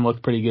 CeeDee Lamb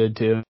looked pretty good,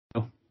 too.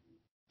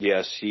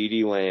 Yeah,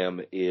 CeeDee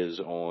Lamb is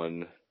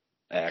on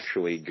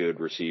actually good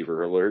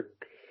receiver alert.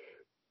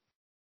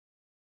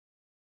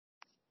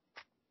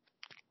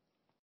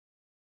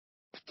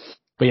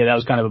 But yeah, that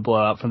was kind of a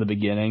blowout from the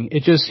beginning.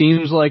 It just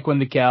seems like when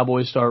the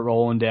Cowboys start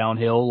rolling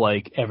downhill,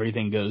 like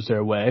everything goes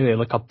their way. They have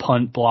like a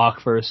punt block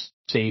for a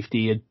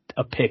safety,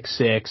 a pick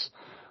 6.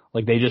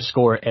 Like they just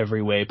score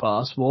every way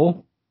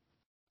possible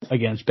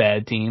against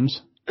bad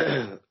teams.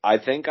 I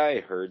think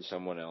I heard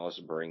someone else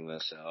bring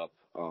this up.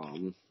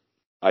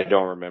 I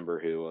don't remember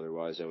who,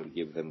 otherwise I would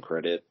give them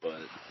credit, but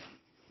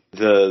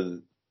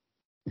the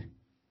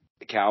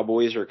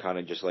Cowboys are kind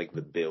of just like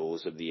the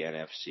Bills of the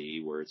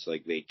NFC, where it's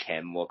like they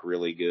can look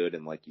really good,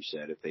 and like you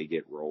said, if they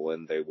get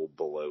rolling, they will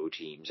blow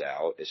teams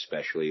out,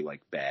 especially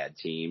like bad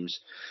teams.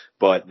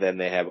 But then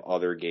they have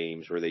other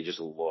games where they just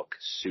look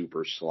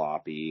super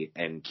sloppy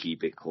and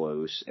keep it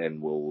close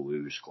and will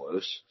lose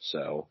close.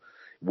 So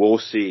we'll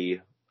see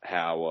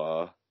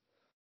how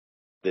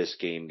this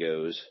game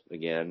goes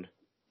again.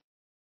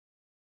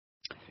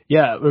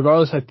 Yeah,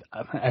 regardless,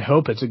 I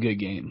hope it's a good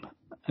game.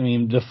 I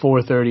mean, the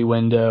 4:30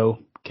 window,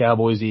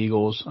 Cowboys,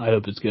 Eagles, I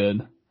hope it's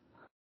good.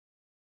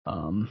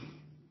 All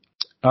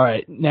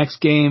right, next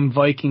game,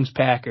 Vikings,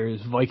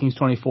 Packers. Vikings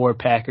 24,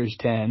 Packers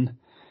 10.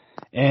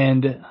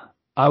 And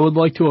I would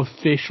like to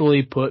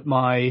officially put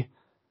my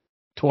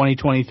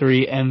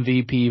 2023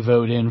 MVP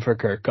vote in for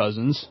Kirk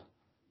Cousins.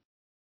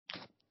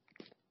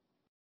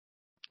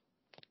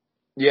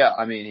 Yeah,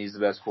 I mean, he's the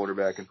best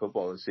quarterback in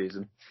football this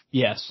season.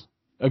 Yes,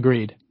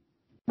 agreed.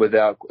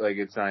 without, like,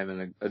 it's not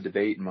even a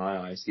debate in my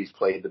eyes. He's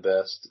played the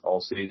best all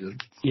season.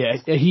 Yeah,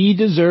 he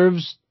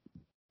deserves,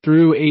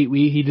 through 8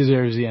 weeks, he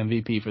deserves the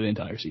MVP for the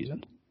entire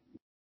season.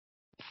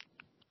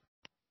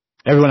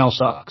 Everyone else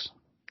sucks.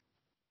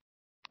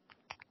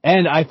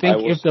 And I think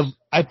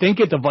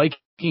if the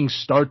Vikings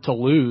start to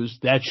lose,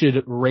 that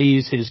should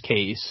raise his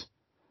case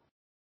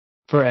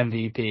for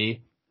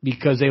MVP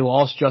because they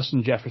lost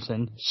Justin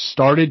Jefferson,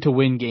 started to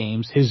win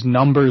games. His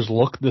numbers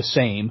look the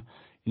same.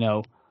 You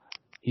know,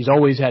 he's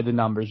always had the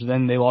numbers.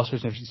 Then they lost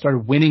Justin Jefferson,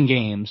 started winning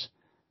games,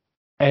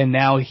 and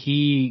now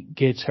he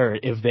gets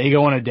hurt. If they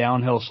go on a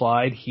downhill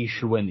slide, he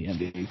should win the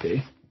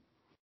MVP.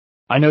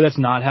 I know that's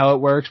not how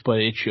it works, but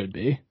it should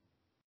be.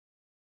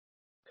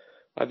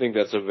 I think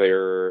that's a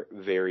very,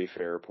 very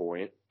fair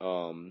point.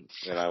 And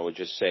I would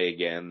just say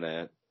again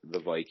that the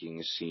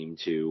Vikings seem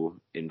to,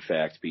 in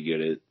fact, be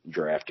good at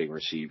drafting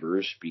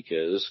receivers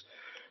because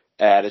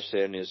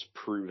Addison is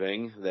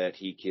proving that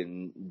he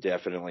can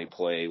definitely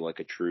play like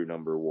a true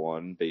number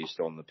one based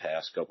on the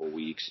past couple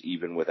weeks,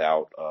 even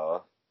without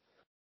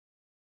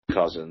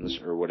Cousins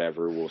or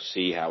whatever. We'll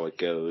see how it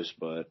goes.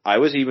 But I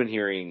was even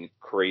hearing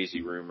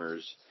crazy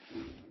rumors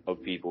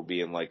of people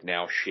being like,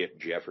 now ship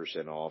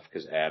Jefferson off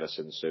because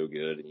Addison's so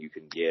good and you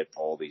can get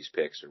all these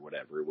picks or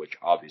whatever, which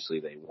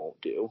obviously they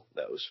won't do.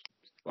 That was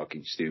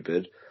fucking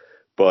stupid.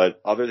 But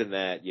other than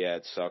that, yeah,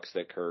 it sucks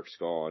that Kirk's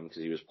gone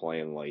because he was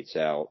playing lights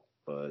out,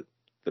 but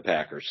the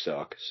Packers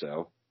suck,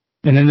 so.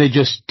 And then they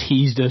just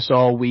teased us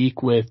all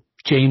week with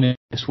Jameis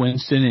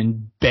Winston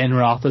and Ben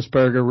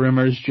Roethlisberger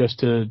rumors just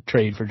to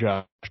trade for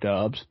Josh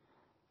Dobbs.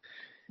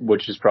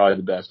 Which is probably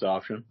the best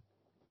option.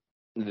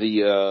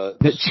 The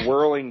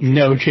swirling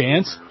no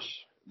chance.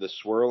 The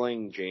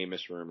swirling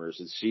Jameis rumors.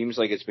 It seems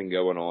like it's been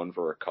going on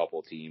for a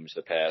couple teams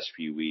the past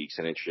few weeks,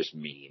 and it's just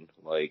mean.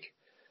 Like,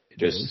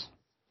 just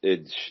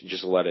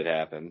let it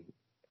happen.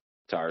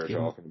 Tired of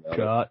talking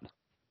about it.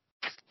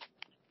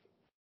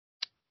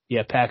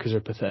 Yeah, Packers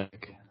are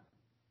pathetic.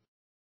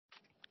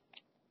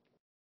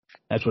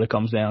 That's what it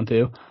comes down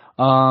to.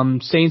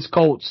 Saints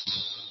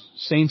Colts.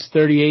 Saints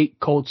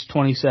 38, Colts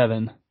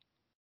 27.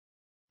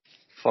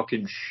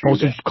 Fucking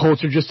shoot.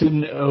 Colts are just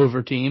an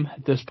over team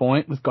at this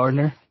point with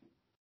Gardner.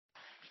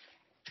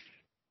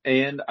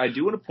 And I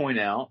do want to point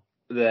out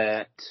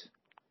that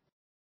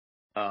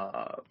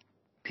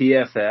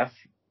PFF,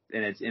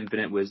 in its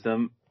infinite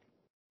wisdom,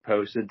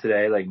 posted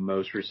today like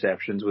most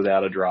receptions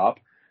without a drop.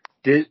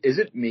 Is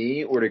it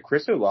me, or did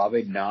Chris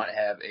Olave not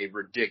have a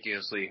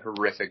ridiculously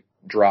horrific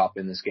drop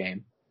in this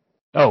game?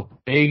 Oh,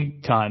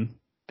 big time.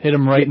 Hit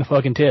him right in the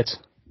fucking tits.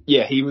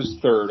 Yeah, he was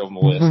third on the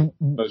list.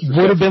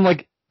 Would have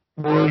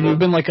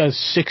been like a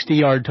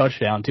 60-yard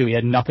touchdown, too. He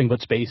had nothing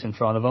but space in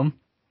front of him.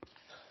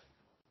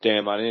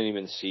 Damn, I didn't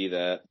even see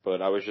that.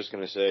 But I was just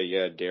going to say,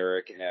 yeah,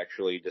 Derek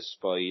actually,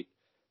 despite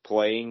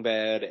playing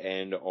bad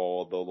and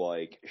all the,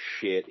 like,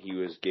 shit he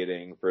was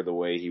getting for the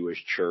way he was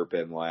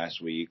chirping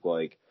last week,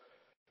 like,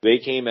 they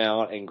came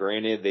out, and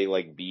granted, they,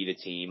 like, beat a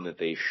team that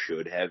they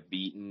should have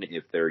beaten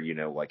if they're, you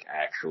know, like,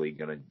 actually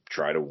going to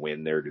try to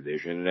win their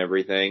division and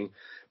everything.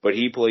 But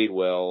he played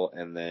well,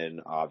 and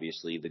then,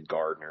 obviously, the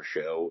Gardner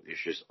show is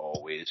just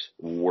always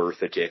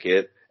worth a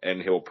ticket,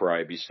 and he'll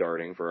probably be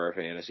starting for our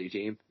fantasy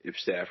team if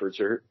Stafford's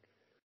hurt.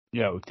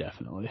 Yeah,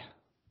 definitely.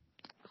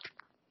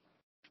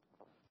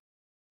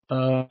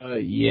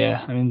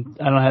 Yeah, I mean,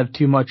 I don't have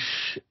too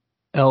much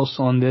else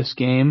on this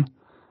game.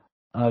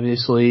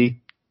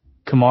 Obviously,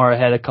 Kamara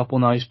had a couple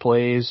nice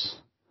plays.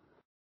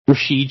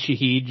 Rashid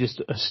Shaheed,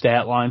 just a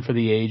stat line for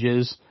the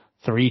ages.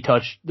 3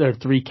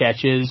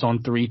 catches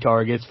on 3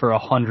 targets for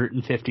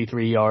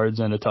 153 yards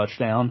and a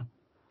touchdown.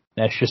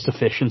 That's just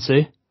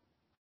efficiency.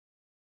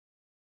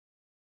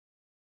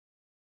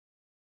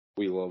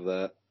 We love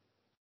that.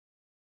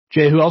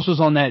 Jay, who else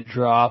was on that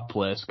drop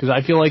list? Because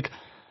I feel like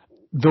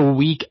the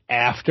week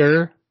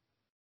after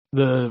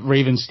the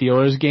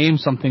Ravens-Steelers game,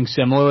 something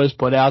similar was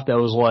put out that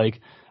was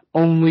like,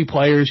 only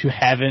players who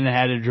haven't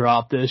had a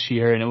drop this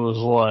year, and it was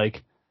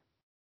like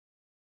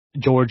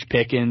George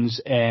Pickens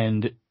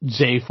and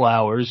Zay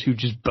Flowers, who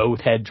just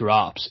both had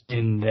drops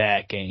in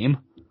that game.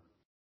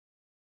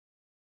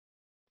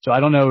 So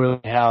I don't know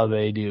really how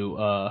they do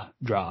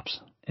drops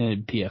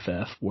in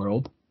PFF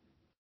world.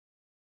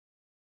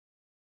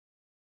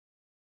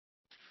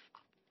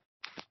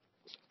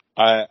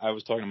 I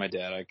was talking to my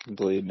dad. I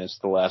completely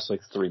missed the last,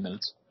 3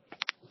 minutes.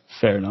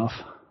 Fair enough.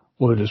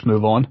 We'll just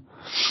move on.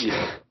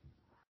 Yeah.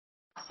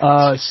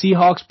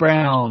 Seahawks,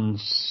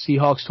 Browns.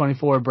 Seahawks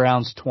 24,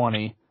 Browns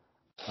 20.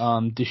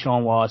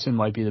 Deshaun Watson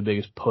might be the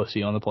biggest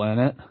pussy on the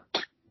planet.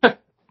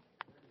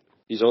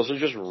 He's also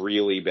just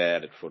really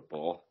bad at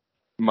football.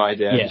 My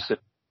dad just said,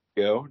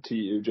 go to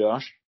you,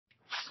 Josh.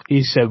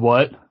 He said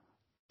what?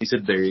 He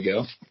said, there you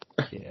go.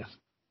 Yeah.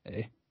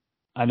 Hey,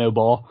 I know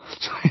ball.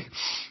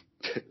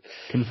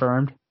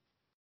 Confirmed.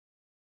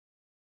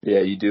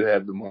 Yeah, you do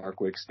have the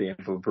Mark Wick stamp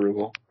of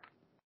approval.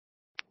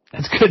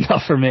 That's good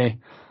enough for me.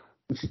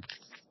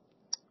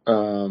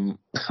 Oh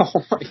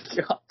my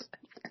god.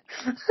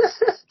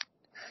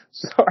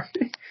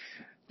 Sorry.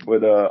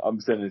 But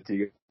I'm sending it to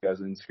you guys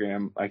on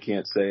Instagram. I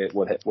can't say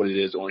what it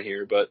is on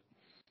here, but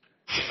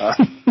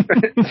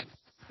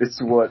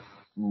it's what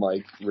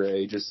Mike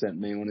Ray just sent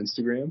me on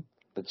Instagram.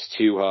 It's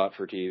too hot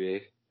for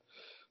TV.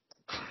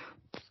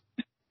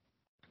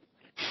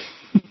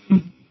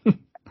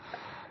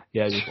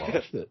 Yeah, I just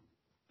watched it.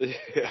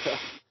 Yeah.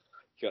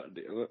 God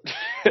damn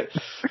it.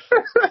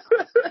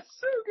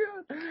 So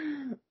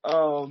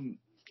good.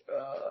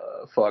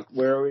 Fuck,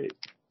 where are we?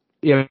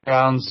 Yeah,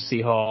 Browns,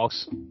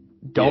 Seahawks.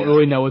 Don't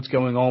really know what's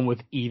going on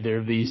with either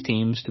of these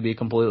teams, to be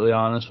completely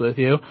honest with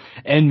you.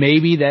 And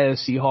maybe that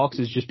Seahawks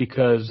is just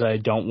because I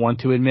don't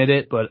want to admit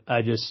it, but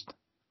I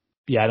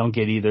don't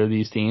get either of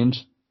these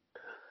teams.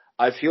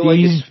 I feel like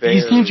it's fair.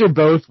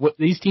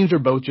 These teams are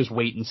both just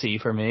wait and see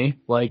for me.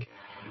 Like,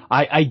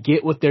 I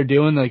get what they're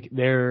doing. Like,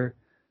 they're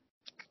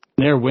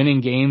winning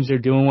games. They're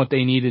doing what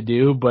they need to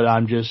do, but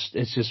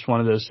it's just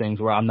one of those things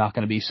where I'm not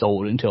going to be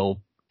sold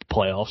until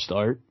playoffs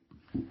start.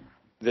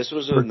 This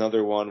was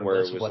another one where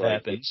it was what like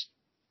happens.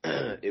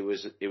 It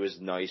was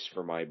nice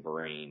for my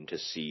brain to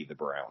see the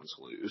Browns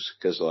lose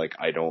because like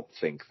I don't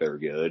think they're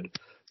good,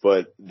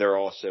 but they're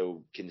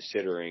also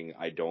considering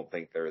I don't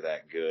think they're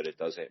that good. It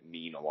doesn't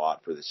mean a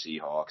lot for the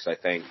Seahawks. I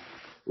think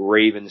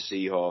Ravens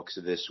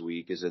Seahawks this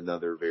week is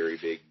another very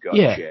big gut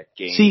check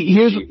game. See,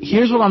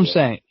 here's what I'm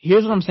saying.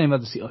 Here's what I'm saying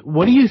about the Seahawks.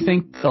 What do you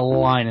think the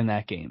line in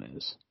that game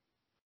is?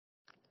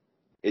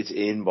 It's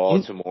in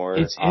Baltimore.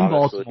 It's in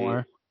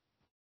Baltimore.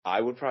 I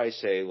would probably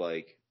say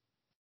like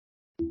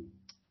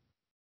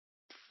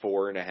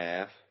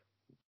 4.5.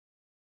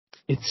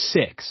 It's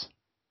 6.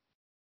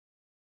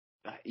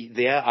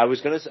 Yeah, I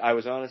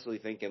was honestly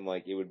thinking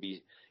like it would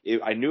be.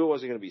 I knew it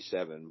wasn't going to be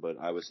 7, but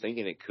I was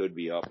thinking it could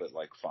be up at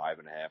like 5.5 or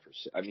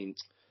 6. I mean,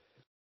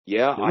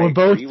 yeah, we're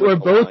both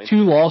two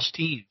lost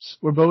teams.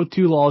 We're both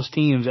two lost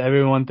teams.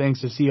 Everyone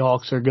thinks the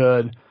Seahawks are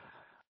good.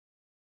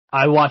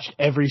 I watched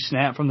every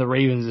snap from the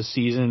Ravens this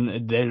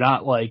season. They're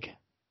not like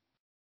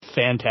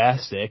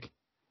fantastic,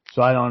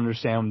 so I don't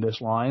understand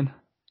this line.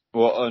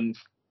 Well,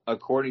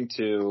 according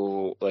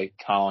to like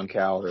Colin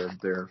Cowherd,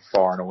 they're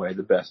far and away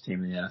the best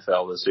team in the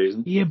NFL this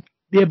season.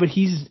 Yeah, but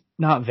he's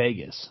not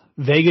Vegas.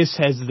 Vegas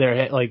has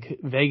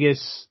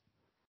Vegas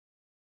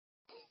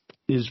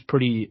is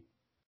pretty.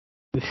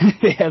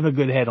 They have a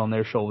good head on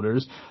their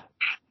shoulders.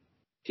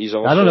 He's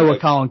also I don't know what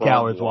Colin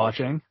Cowherd's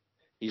watching.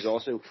 He's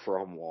also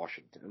from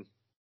Washington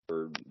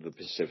or the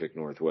Pacific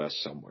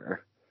Northwest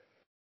somewhere.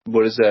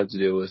 What does that have to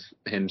do with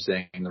him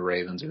saying the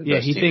Ravens are the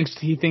best team?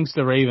 He thinks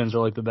the Ravens are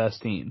like the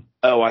best team.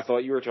 Oh, I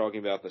thought you were talking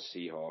about the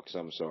Seahawks.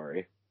 I'm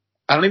sorry.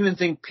 I don't even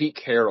think Pete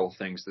Carroll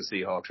thinks the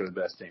Seahawks are the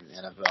best team in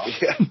the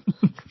NFL. Yeah,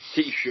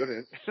 he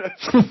shouldn't.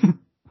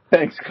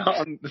 Thanks,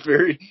 Colin.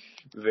 Very,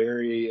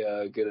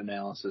 very good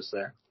analysis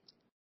there.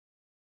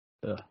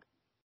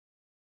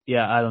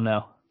 Yeah, I don't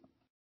know.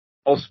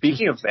 Oh,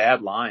 speaking of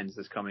bad lines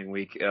this coming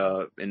week,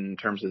 in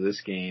terms of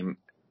this game,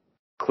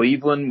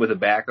 Cleveland with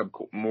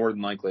more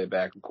than likely a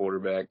backup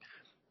quarterback,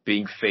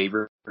 being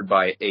favored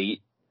by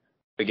 8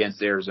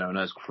 against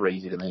Arizona is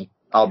crazy to me.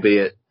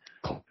 Albeit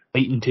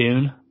Clayton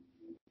Tune.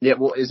 Yeah,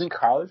 well, isn't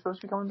Kyler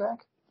supposed to be coming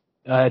back?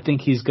 I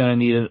think he's going to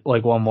need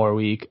like one more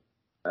week.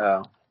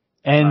 Oh.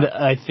 And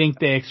I think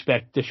they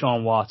expect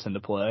Deshaun Watson to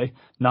play.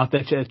 Not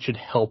that it should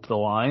help the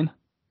line.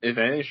 If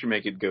anything, it should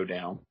make it go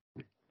down.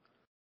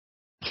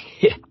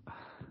 Yeah.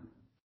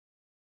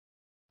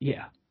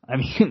 Yeah. I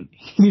mean,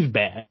 he's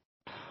bad.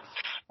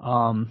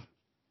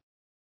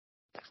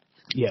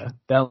 Yeah,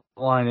 that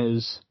line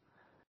is.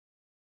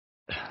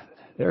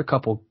 There are a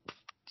couple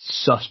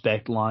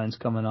suspect lines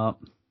coming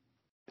up.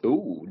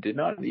 Ooh, did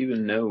not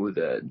even know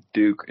that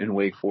Duke and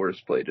Wake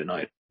Forest play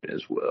tonight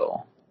as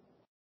well.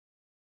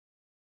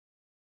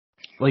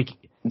 Like,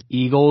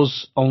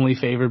 Eagles only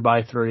favored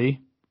by 3.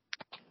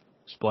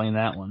 Explain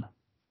that one.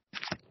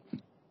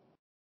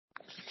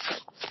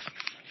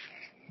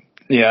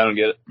 Yeah, I don't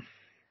get it.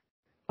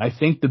 I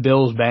think the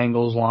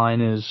Bills-Bengals line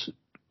is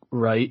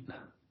right.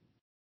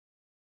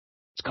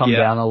 It's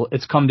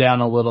come down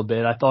a little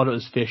bit. I thought it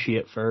was fishy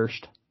at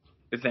first.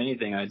 If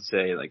anything, I'd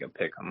say like a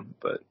pick 'em,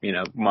 but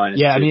minus.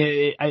 Yeah, 2. I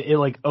mean, it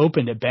like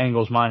opened at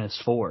Bengals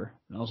 -4,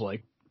 and I was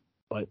like,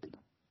 what?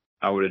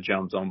 I would have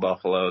jumped on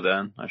Buffalo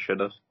then. I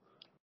should have.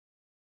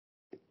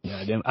 Yeah,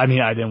 I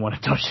didn't want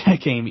to touch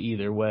that game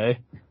either way.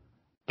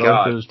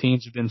 Both those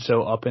teams have been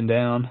so up and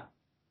down.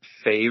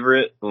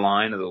 Favorite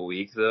line of the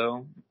week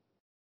though.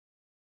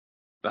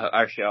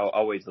 Actually,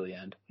 I'll wait till the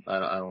end.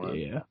 I don't know.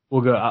 Yeah,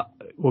 we'll go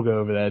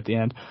over that at the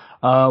end.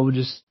 We'll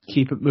just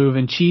keep it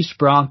moving. Chiefs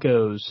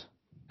Broncos.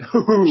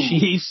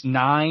 Chiefs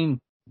 9,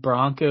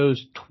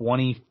 Broncos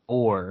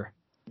 24.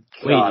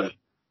 Wait,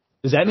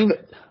 does that mean?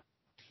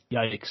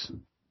 Yikes!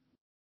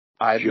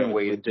 I've been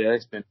waiting.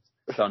 It's been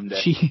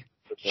Sunday.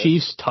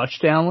 Chiefs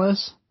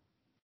touchdownless.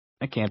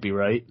 That can't be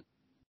right.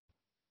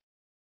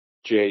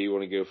 Jay, you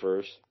want to go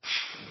first?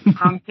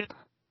 I'm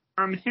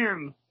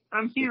him.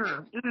 I'm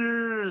here.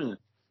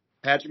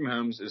 Patrick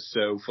Mahomes is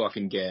so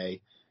fucking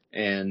gay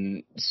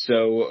and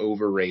so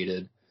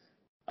overrated.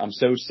 I'm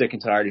so sick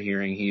and tired of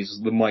hearing he's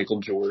the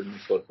Michael Jordan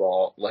of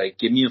football. Like,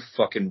 give me a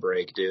fucking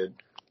break, dude.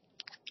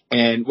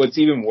 And what's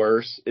even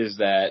worse is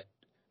that,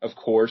 of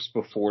course,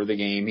 before the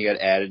game, he got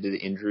added to the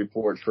injury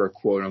report for a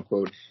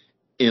quote-unquote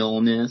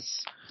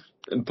illness.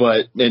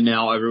 But then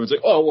now everyone's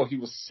like, oh, well, he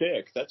was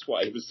sick. That's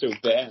why he was so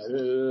bad.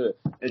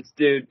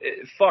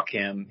 Fuck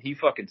him. He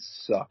fucking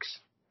sucks.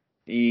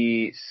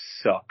 He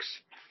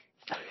sucks.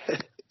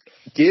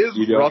 Give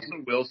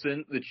Russell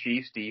Wilson the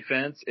Chiefs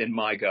defense, and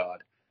my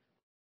God.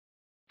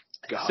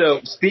 So,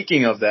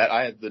 speaking of that,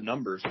 I have the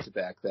numbers to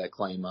back that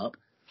claim up.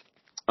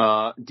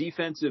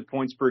 Defensive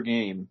points per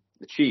game,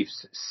 the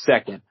Chiefs,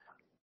 second.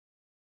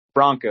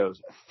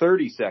 Broncos,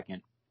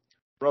 32nd.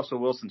 Russell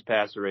Wilson's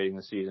passer rating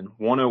this season,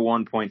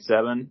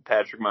 101.7.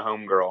 Patrick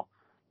Mahomes girl,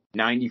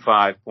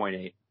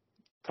 95.8.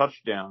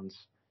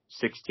 Touchdowns,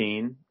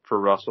 16 for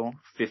Russell,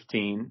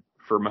 15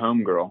 for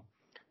Mahomes girl.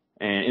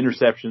 And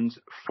interceptions,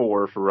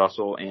 4 for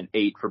Russell and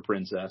 8 for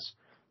Princess.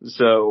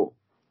 So,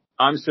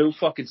 I'm so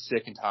fucking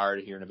sick and tired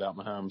of hearing about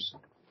Mahomes.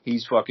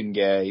 He's fucking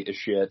gay as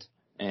shit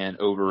and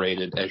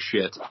overrated as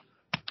shit.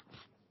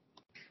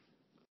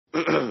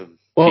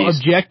 Well,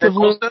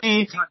 objectively,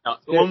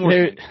 one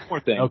more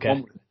thing.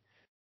 Okay.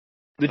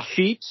 The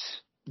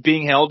Chiefs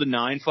being held to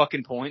 9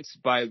 fucking points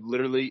by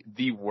literally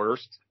the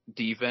worst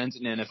defense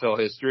in NFL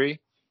history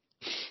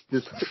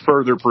just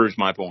further proves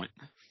my point.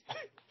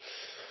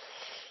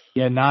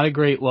 Yeah, not a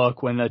great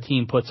look when a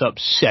team puts up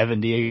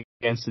 70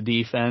 against the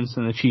defense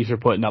and the Chiefs are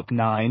putting up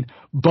 9.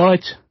 But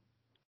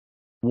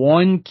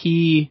one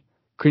key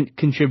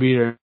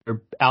contributor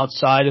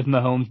outside of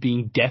Mahomes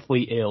being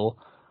deathly ill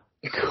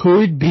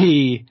could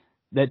be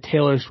that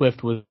Taylor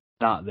Swift was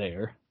not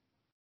there.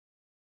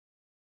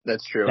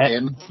 That's true.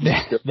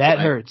 That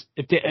hurts.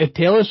 If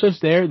Taylor Swift's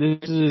there,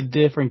 this is a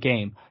different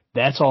game.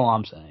 That's all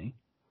I'm saying.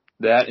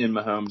 That and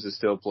Mahomes is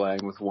still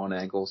playing with one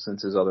ankle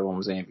since his other one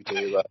was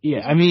amputated. Yeah,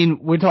 I mean,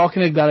 we're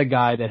talking about a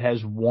guy that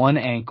has one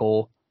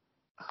ankle,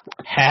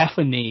 half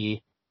a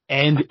knee,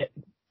 and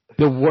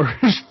the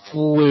worst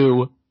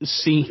flu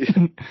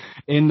seen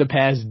in the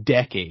past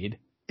decade.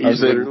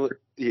 He's literally,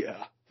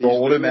 yeah. He's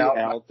literally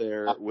out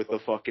there with a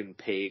fucking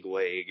peg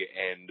leg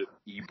and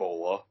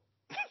Ebola.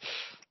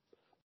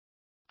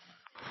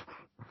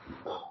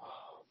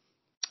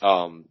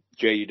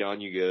 Jay, you done?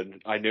 You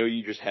good? I know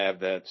you just have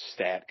that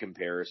stat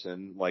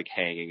comparison like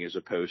hanging as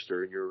a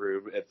poster in your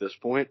room at this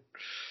point.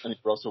 I think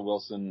Russell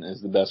Wilson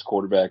is the best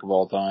quarterback of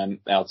all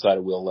time outside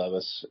of Will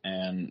Levis,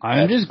 and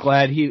I'm just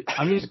glad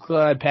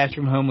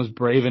Patrick Mahomes was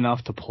brave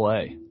enough to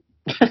play.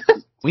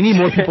 We need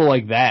more people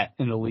like that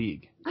in the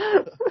league.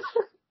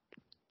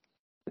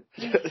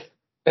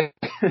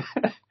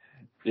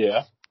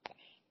 Yeah.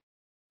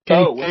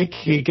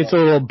 He gets a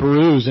little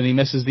bruise and he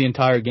misses the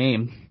entire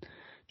game.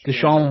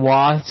 Deshaun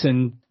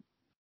Watson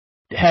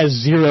has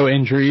 0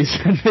 injuries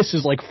and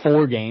misses like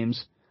 4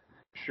 games.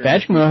 Sure.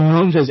 Patrick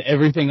Mahomes has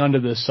everything under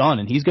the sun,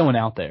 and he's going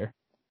out there.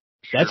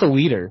 Sure. That's a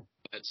leader.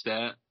 That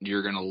stat,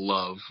 you're going to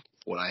love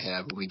what I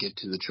have when we get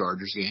to the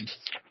Chargers game.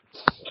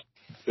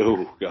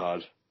 Oh,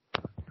 God.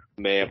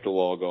 May have to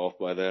log off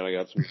by then. I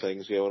got some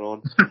things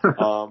going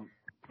on.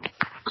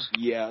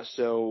 Yeah,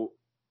 so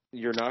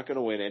you're not going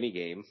to win any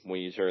game when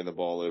you turn the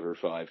ball over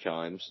 5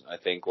 times. I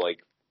think, like,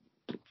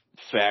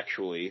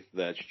 factually,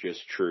 that's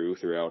just true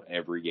throughout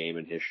every game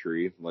in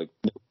history. Like,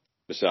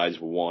 besides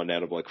one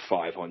out of like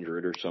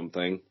 500 or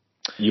something.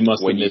 You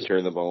must when you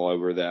turn the ball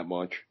over that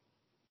much.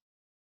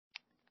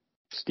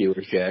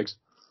 Steelers, Jags.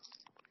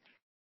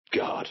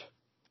 God.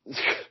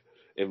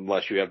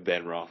 Unless you have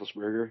Ben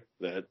Roethlisberger.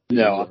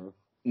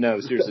 No,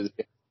 seriously.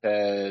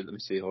 Let me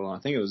see. Hold on.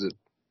 I think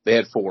they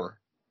had 4.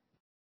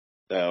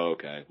 Oh,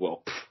 okay.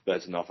 Well,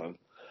 that's nothing.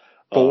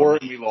 4,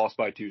 and we lost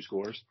by 2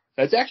 scores.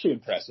 That's actually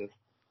impressive.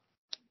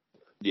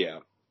 Yeah.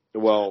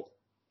 Well,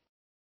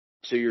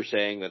 so you're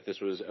saying that this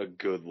was a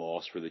good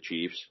loss for the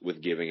Chiefs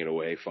with giving it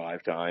away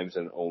 5 times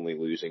and only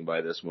losing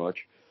by this much?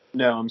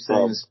 No, I'm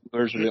saying the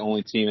Steelers are the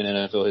only team in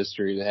NFL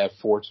history to have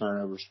 4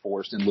 turnovers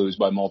forced and lose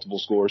by multiple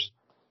scores.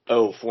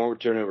 Oh, 4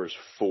 turnovers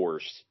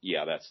forced.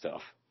 Yeah, that's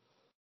tough.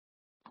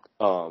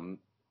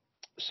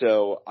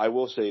 So I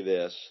will say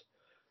this.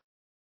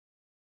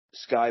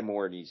 Sky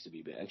Moore needs to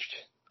be benched.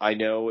 I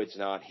know it's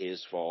not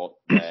his fault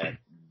that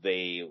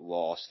they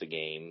lost the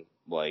game,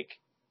 like,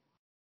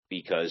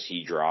 because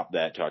he dropped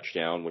that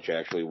touchdown, which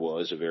actually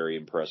was a very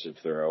impressive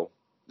throw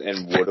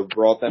and would have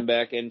brought them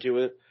back into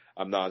it.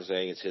 I'm not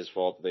saying it's his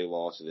fault that they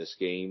lost this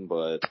game,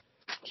 but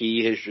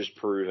he has just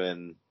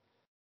proven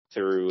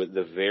through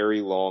the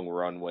very long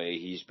runway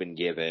he's been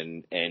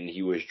given, and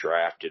he was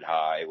drafted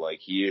high,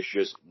 like, he is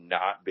just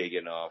not big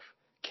enough,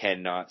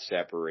 cannot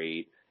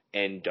separate,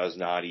 and does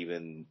not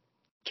even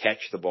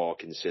catch the ball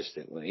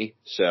consistently.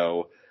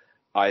 So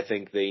I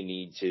think they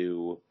need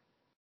to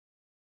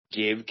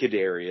give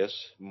Kadarius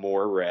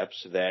more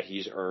reps that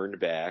he's earned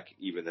back,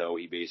 even though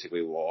he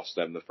basically lost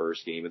them the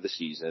first game of the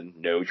season.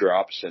 No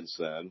drops since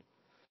then.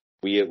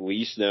 We at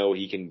least know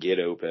he can get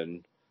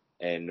open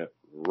and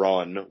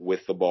run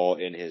with the ball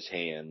in his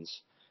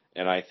hands.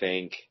 And I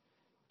think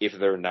if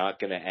they're not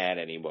going to add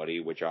anybody,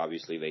 which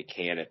obviously they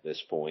can at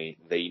this point,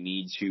 they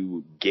need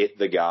to get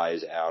the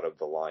guys out of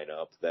the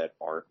lineup that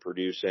aren't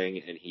producing,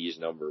 and he's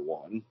number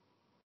one.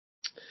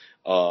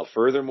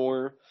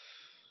 Furthermore,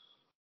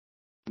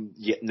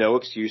 no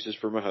excuses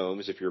for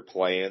Mahomes. If you're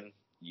playing,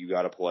 you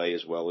got to play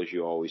as well as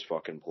you always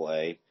fucking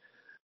play.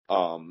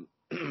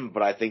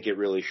 But I think it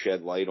really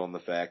shed light on the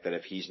fact that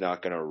if he's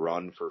not going to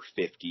run for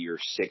 50 or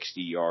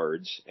 60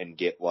 yards and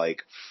get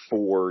like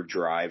 4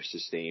 drive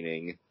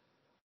sustaining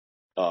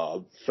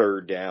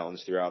third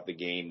downs throughout the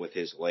game with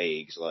his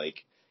legs,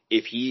 like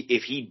if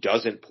he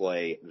doesn't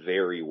play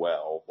very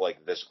well,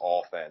 like this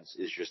offense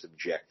is just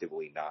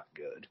objectively not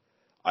good.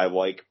 I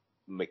like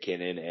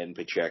McKinnon and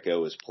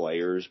Pacheco as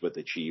players, but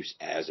the Chiefs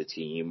as a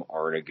team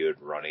aren't a good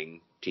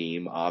running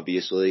team,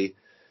 obviously.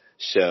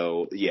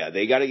 So, yeah,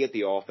 they got to get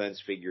the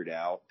offense figured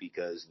out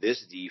because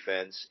this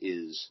defense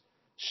is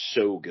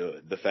so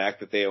good. The fact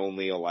that they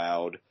only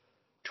allowed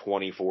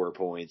 24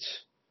 points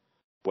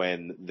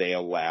when they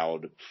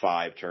allowed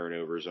 5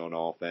 turnovers on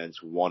offense,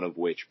 one of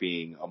which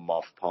being a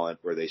muff punt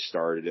where they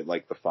started at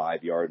like the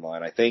 5-yard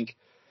line. I think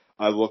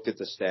I looked at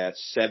the stats,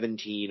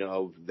 17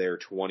 of their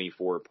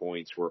 24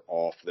 points were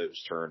off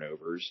those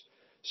turnovers.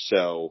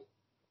 So,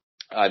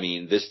 I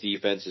mean, this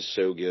defense is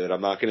so good.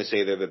 I'm not going to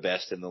say they're the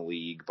best in the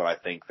league, but I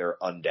think they're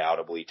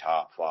undoubtedly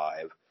top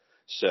 5.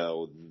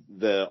 So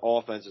the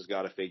offense has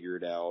got to figure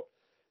it out.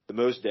 The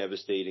most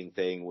devastating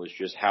thing was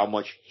just how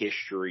much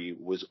history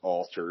was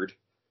altered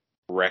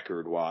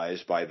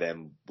record-wise by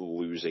them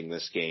losing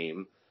this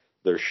game.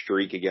 Their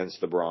streak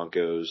against the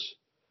Broncos,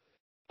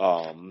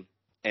 and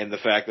the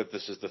fact that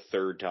this is the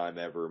 3rd time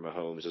ever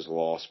Mahomes has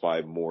lost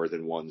by more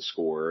than 1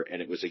 score,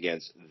 and it was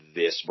against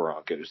this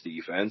Broncos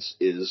defense,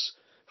 is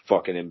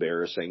fucking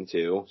embarrassing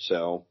too.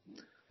 So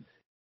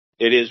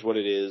it is what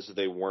it is.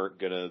 They weren't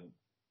going to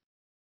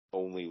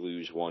only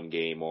lose 1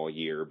 game all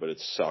year, but it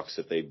sucks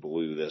that they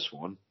blew this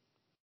one.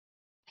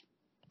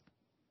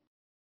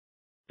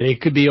 They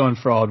could be on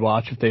fraud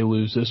watch if they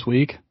lose this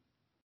week.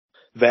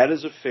 That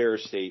is a fair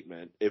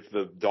statement. If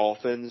the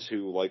Dolphins,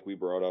 who, like we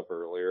brought up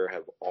earlier,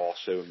 have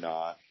also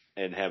not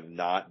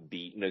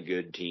beaten a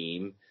good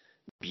team,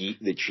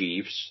 beat the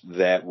Chiefs,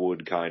 that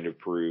would kind of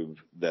prove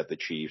that the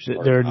Chiefs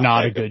they're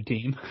not a good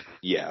team.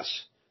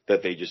 Yes,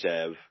 that they just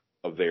have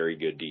a very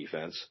good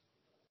defense.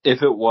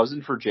 If it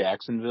wasn't for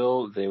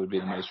Jacksonville, they would be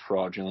the most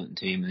fraudulent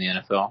team in the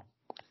NFL.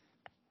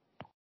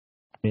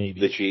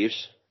 Maybe. The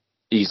Chiefs?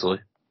 Easily.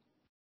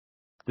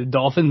 The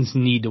Dolphins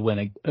need to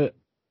win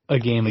a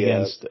game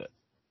against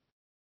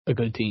a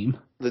good team.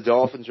 The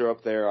Dolphins are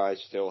up there. I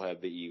still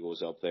have the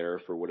Eagles up there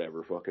for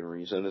whatever fucking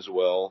reason as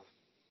well.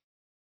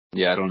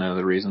 Yeah, I don't know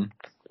the reason.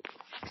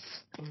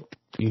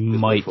 You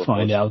might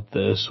find out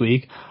this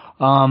week.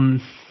 All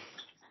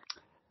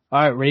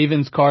right,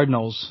 Ravens,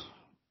 Cardinals.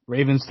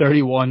 Ravens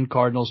 31,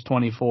 Cardinals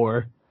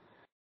 24.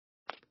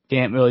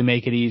 Can't really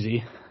make it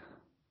easy.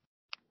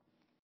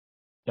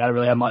 Gotta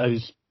really have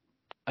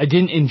I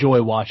didn't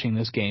enjoy watching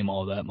this game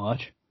all that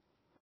much.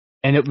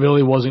 And it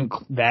really wasn't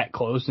that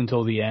close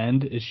until the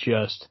end. It's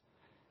just,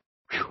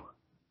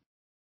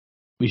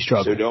 we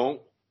struggled.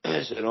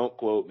 So don't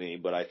quote me,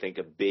 but I think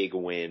a big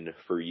win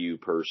for you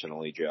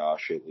personally,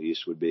 Josh, at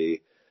least, would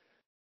be,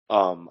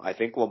 I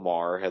think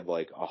Lamar had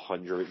like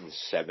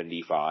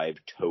 175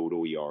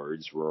 total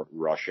yards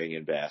rushing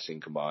and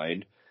passing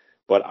combined.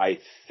 But I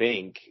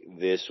think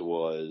this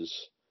was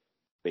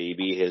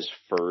maybe his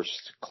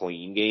first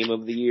clean game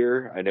of the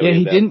year. I know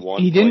he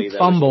didn't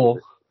fumble.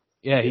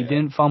 Yeah, he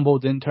didn't fumble,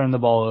 didn't turn the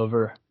ball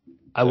over.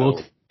 I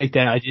will take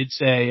that. I did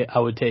say I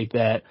would take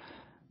that.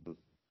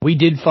 We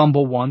did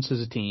fumble once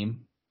as a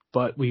team,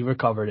 but we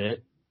recovered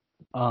it.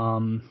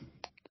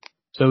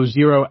 So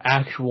 0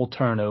 actual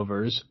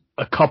turnovers,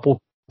 a couple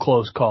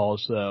close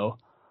calls though.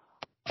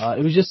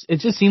 It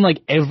just seemed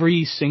like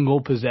every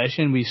single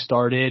possession we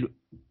started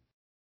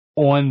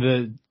on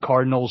the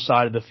Cardinals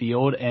side of the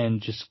field,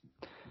 and just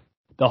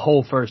the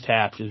whole first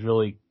half just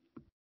really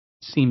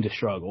seemed to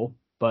struggle.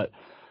 But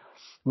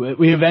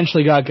we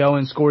eventually got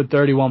going, scored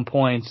 31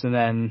 points, and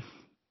then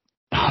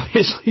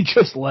obviously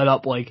just let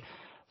up like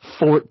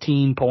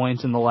 14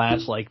 points in the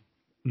last like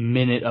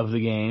minute of the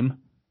game,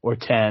 or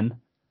 10,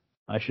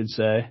 I should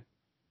say.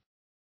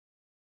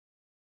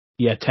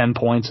 Yeah, 10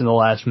 points in the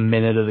last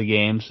minute of the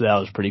game, so that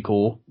was pretty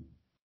cool.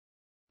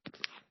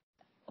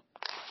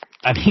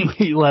 I mean,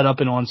 we let up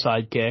an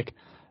onside kick.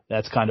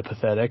 That's kind of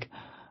pathetic.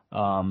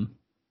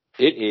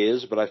 It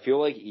is, but I feel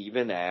like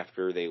even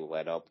after they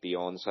let up the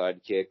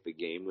onside kick, the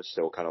game was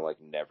still kind of like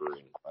never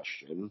in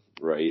question,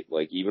 right?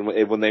 Like even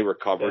when they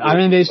recovered, I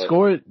mean, they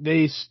scored.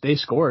 They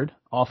scored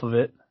off of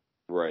it,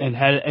 right? And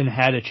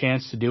had a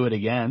chance to do it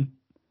again.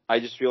 I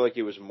just feel like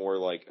it was more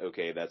like,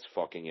 okay, that's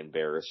fucking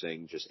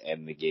embarrassing, just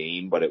end the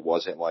game. But it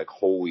wasn't like,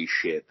 holy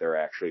shit, they're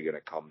actually going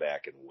to come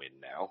back and win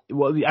now.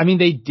 Well, I mean,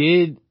 they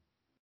did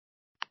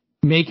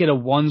make it a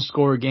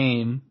 1-score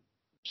game,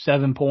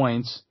 7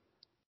 points,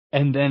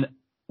 and then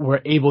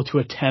were able to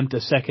attempt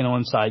a second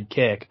onside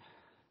kick.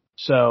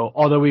 So,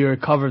 although we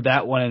recovered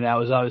that one and that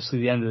was obviously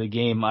the end of the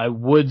game, I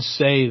would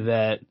say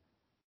that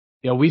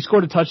we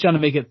scored a touchdown to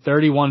make it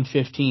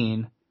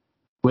 31-15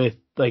 with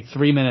like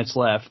 3 minutes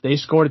left. They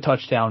scored a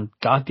touchdown,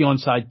 got the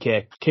onside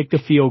kick, kicked a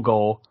field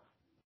goal,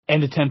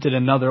 and attempted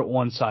another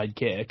onside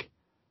kick.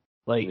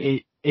 Like,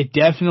 it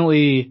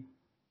definitely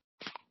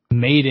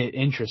made it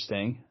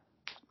interesting.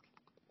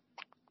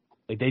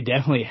 Like, they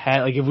definitely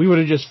had, like, if we would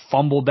have just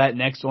fumbled that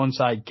next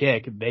onside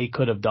kick, they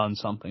could have done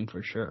something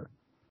for sure.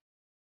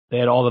 They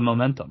had all the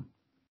momentum.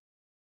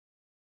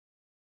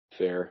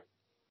 Fair.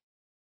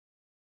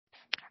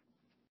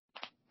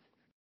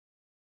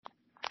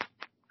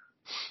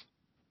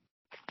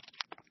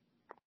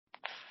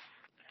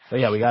 But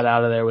yeah, we got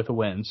out of there with a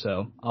win,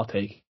 so I'll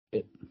take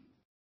it.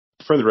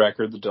 For the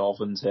record, the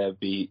Dolphins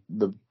have beat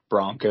the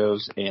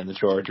Broncos and the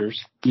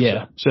Chargers.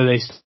 Yeah, so they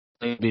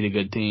beat a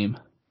good team.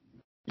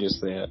 Yes,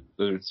 they have.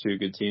 Those are two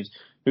good teams.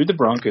 Who did the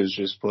Broncos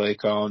just play,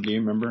 Colin? Do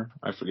you remember?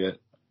 I forget.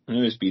 I know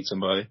they just beat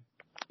somebody.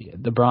 Yeah,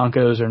 the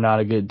Broncos are not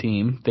a good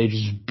team. They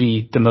just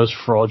beat the most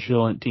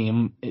fraudulent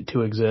team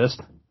to exist.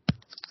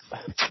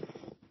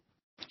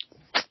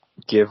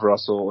 Give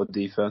Russell a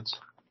defense.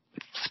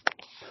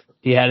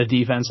 He had a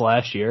defense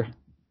last year.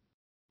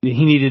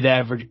 He needed to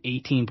average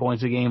 18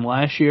 points a game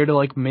last year to,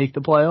 like, make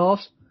the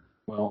playoffs.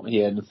 Well, he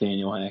had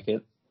Nathaniel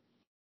Hackett,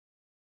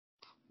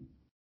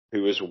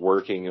 who is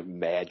working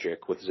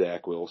magic with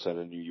Zach Wilson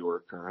in New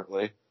York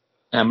currently.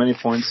 How many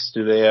points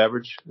do they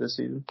average this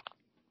season?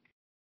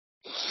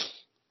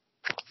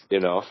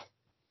 Enough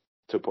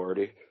to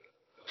party.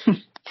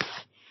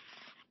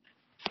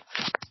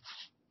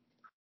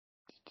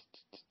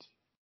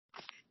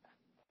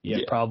 Yeah,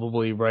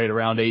 probably right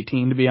around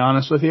 18, to be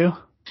honest with you.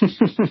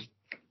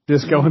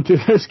 Just going through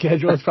their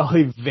schedule, it's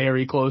probably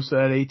very close to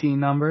that 18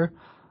 number.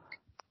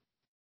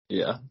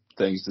 Yeah,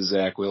 thanks to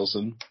Zach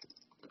Wilson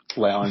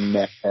allowing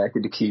Matt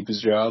Hackett to keep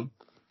his job.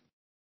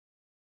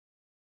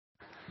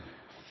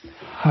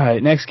 All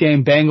right, next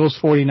game, Bengals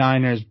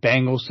 49ers.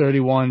 Bengals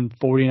 31,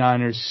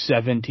 49ers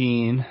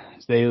 17.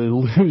 They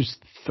lose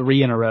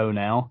 3 in a row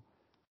now.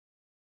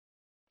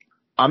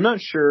 I'm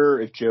not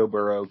sure if Joe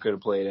Burrow could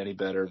have played any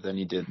better than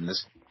he did in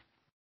this.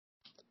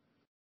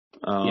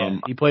 Yeah,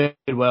 he played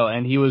well,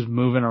 and he was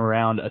moving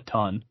around a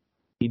ton.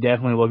 He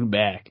definitely looked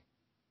back.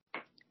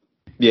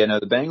 Yeah, no,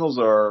 the Bengals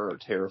are a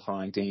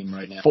terrifying team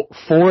right now. 4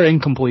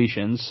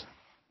 incompletions.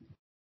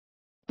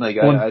 Like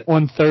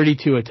on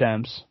 32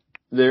 attempts.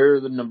 They're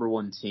the number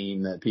one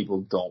team that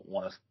people don't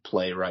want to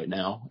play right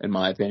now, in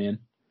my opinion.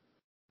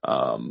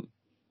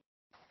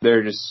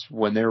 They're just,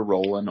 when they're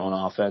rolling on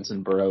offense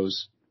and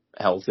Burrow's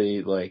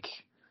healthy, like,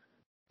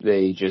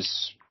 they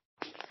just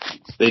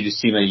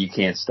seem like you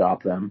can't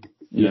stop them.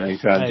 You know,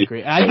 I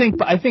agree.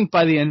 I think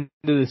by the end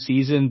of the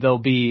season, they'll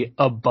be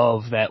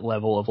above that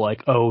level of,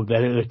 like, oh,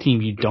 they're a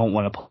team you don't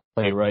want to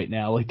play right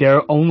now. Like,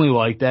 they're only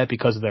like that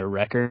because of their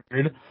record.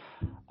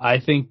 I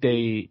think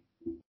they're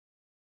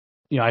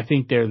going to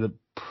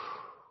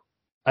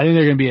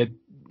be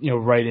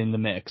right in the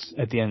mix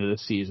at the end of the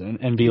season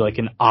and be like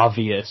an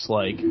obvious,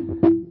 like,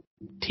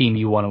 team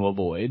you want to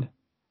avoid.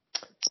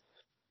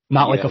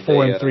 Not like a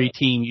 4-3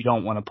 team you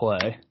don't want to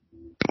play.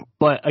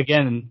 But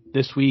again,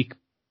 this week,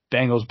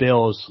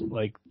 Bengals-Bills,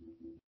 like,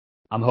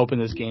 I'm hoping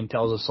this game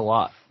tells us a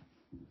lot.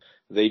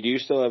 They do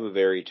still have a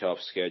very tough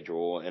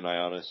schedule, and I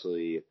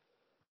honestly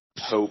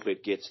hope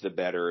it gets the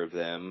better of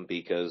them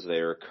because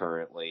they're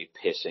currently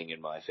pissing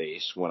in my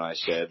face when I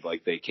said,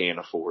 like, they can't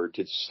afford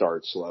to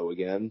start slow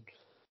again.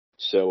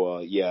 So,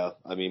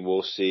 I mean,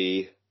 we'll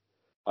see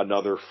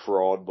another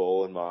fraud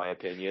bowl, in my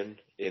opinion,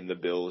 in the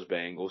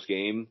Bills-Bengals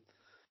game.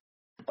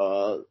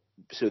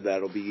 So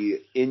that'll be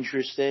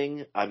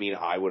interesting. I mean,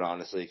 I would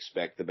honestly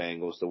expect the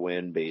Bengals to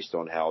win based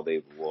on how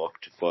they've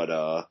looked, but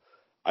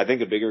I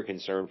think a bigger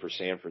concern for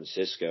San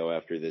Francisco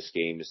after this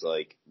game is,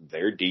 like,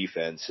 their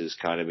defense has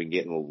kind of been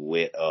getting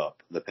lit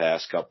up the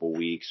past couple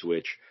weeks,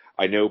 which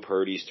I know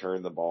Purdy's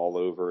turned the ball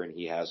over and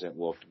he hasn't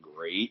looked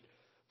great,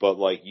 but,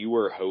 like, you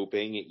were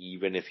hoping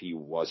even if he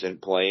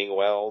wasn't playing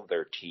well,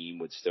 their team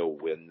would still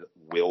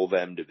will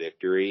them to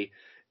victory.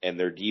 And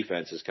their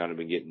defense has kind of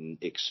been getting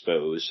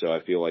exposed, so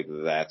I feel like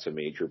that's a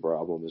major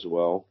problem as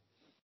well.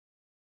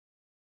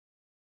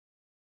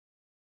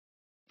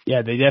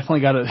 Yeah, they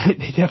definitely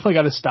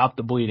got to stop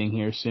the bleeding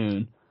here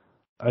soon.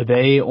 Are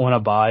they on a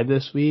bye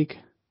this week?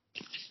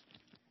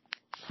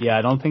 Yeah,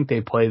 I don't think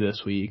they play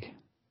this week.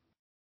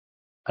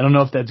 I don't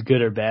know if that's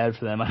good or bad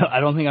for them.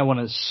 I don't think I want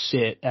to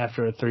sit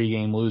after a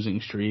 3-game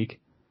losing streak.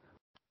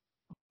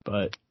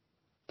 But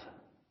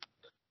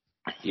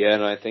yeah,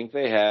 and I think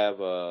they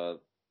have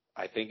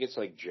I think it's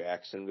like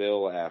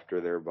Jacksonville after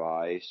their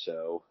bye,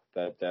 so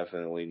that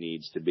definitely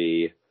needs to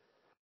be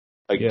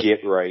a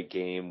get-right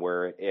game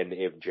and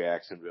if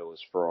Jacksonville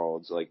is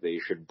frauds, like, they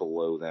should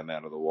blow them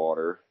out of the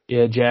water.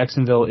 Yeah,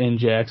 Jacksonville in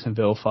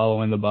Jacksonville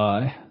following the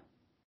bye.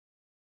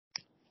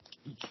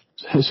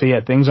 So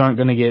yeah, things aren't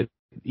going to get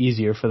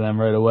easier for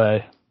them right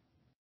away.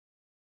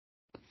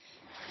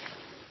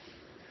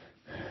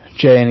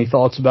 Jay, any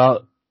thoughts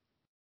about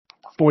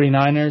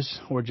 49ers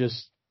or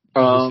just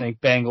think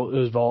Bengals?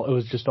 It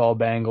was just all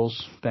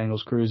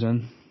Bengals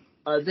cruising.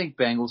 I think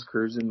Bengals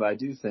cruising, but I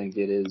do think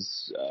it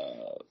is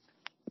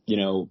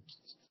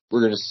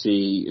we're going to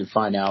see and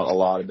find out a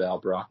lot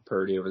about Brock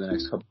Purdy over the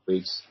next couple of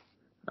weeks.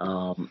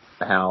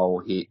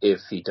 How if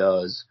he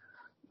does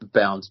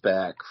bounce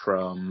back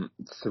from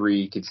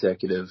 3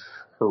 consecutive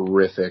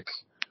horrific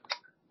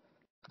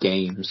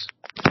games.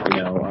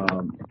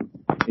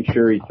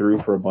 Sure, he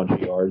threw for a bunch of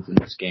yards in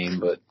this game,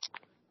 but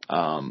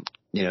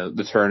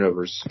the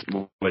turnovers,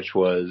 which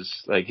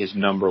was like his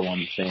number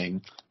one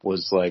thing,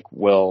 was like,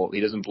 well, he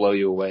doesn't blow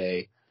you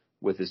away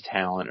with his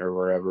talent or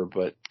wherever,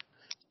 but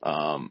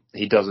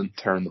he doesn't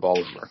turn the ball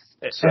over.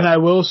 So, and I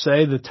will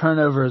say the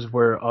turnovers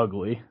were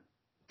ugly.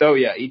 Oh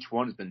yeah, each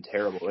one has been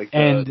terrible. Like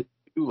the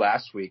 2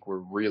 last week were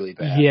really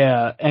bad.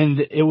 Yeah, and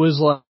it was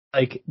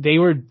like they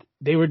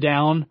were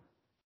down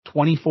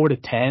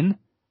 24-10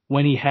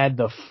 when he had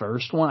the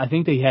first one. I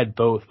think they had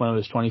both when it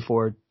was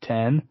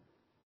 24-10.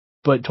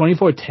 But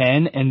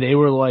 24-10, and they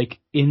were like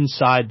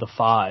inside the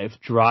 5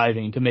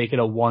 driving to make it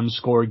a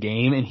 1-score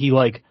game, and he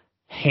like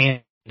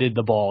handed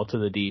the ball to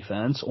the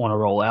defense on a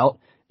rollout.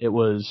 It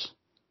was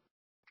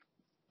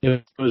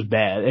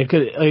bad. It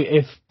could, like,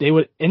 if they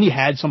would, and he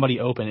had somebody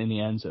open in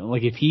the end zone.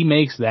 Like if he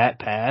makes that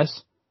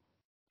pass,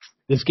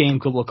 this game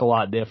could look a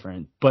lot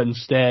different. But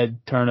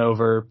instead,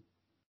 turnover,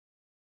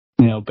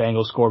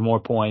 Bengals score more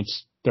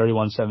points,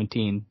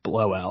 31-17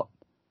 blowout.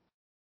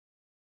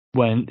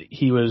 When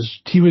he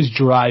was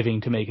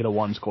driving to make it a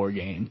 1-score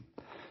game.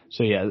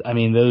 So yeah, I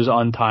mean those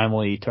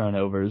untimely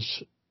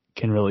turnovers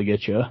can really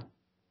get you.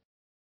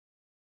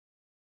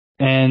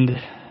 And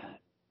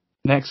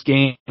next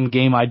game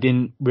I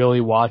didn't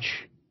really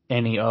watch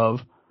any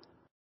of.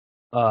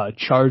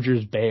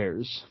 Chargers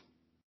Bears.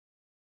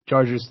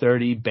 Chargers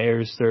 30,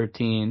 Bears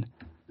 13.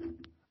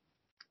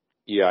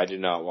 Yeah, I did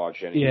not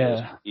watch any of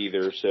this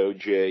either. So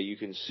Jay, you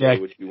can say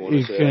what you want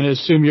to say. You can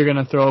assume you're going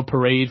to throw a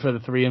parade for the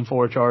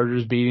 3-4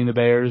 Chargers beating the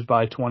Bears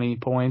by 20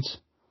 points.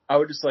 I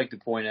would just like to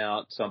point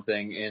out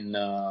something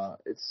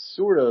it's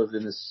sort of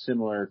in a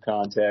similar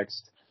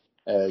context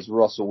as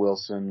Russell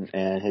Wilson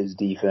and his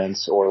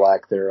defense or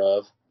lack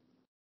thereof.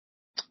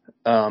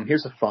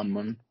 Here's a fun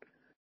one.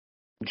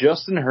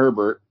 Justin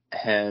Herbert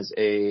has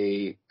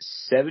a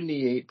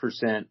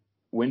 78%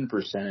 win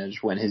percentage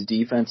when his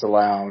defense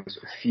allows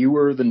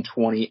fewer than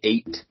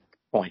 28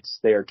 points.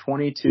 They are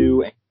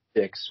 22-6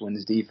 when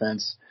his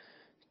defense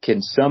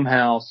can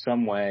somehow,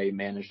 some way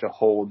manage to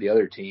hold the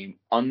other team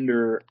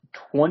under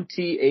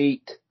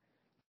 28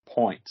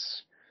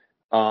 points.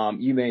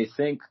 You may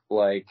think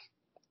like,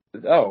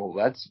 oh,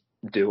 that's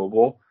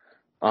doable.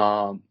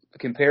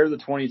 Compare the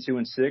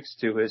 22-6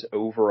 to his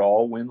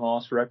overall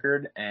win-loss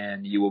record,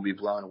 and you will be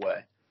blown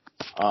away.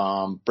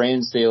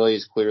 Brandon Staley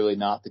is clearly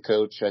not the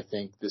coach. I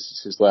think this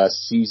is his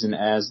last season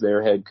as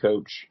their head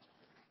coach.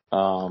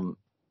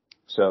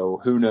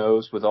 So who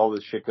knows with all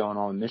this shit going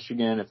on in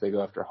Michigan, if they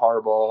go after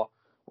Harbaugh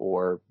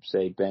or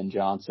say Ben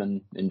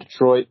Johnson in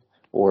Detroit,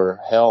 or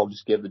hell,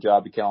 just give the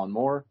job to Kellen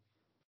Moore.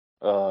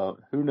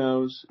 Who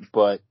knows?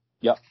 But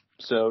yep.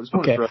 So just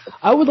okay.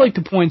 I would like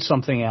to point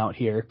something out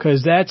here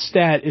because that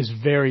stat is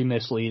very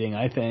misleading,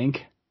 I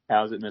think.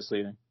 How is it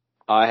misleading?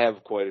 I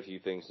have quite a few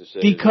things to say.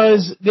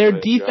 Because their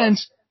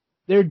defense,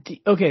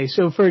 okay,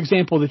 so for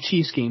example, the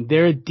Chiefs game,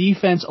 their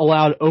defense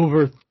allowed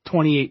over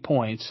 28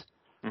 points.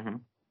 Mm-hmm.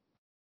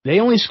 They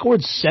only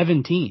scored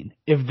 17.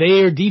 If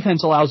their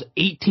defense allows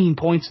 18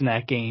 points in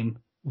that game,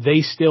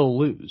 they still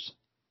lose.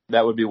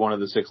 That would be one of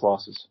the 6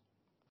 losses.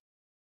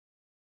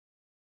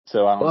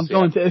 So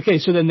okay,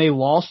 so then they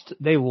lost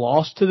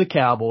to the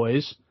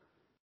Cowboys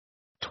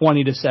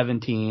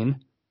 20-17.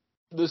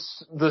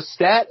 The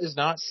stat is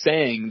not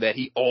saying that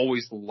he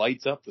always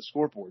lights up the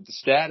scoreboard. The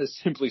stat is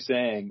simply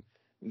saying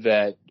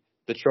that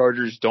the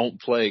Chargers don't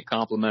play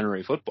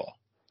complementary football.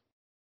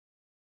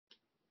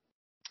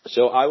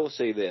 So I will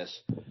say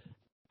this.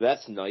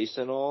 That's nice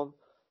and all,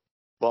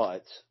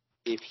 but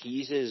if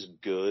he's as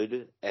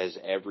good as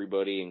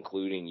everybody,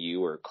 including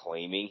you, are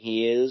claiming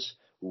he is,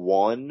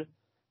 one,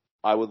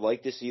 I would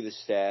like to see the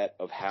stat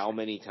of how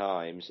many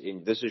times,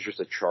 and this is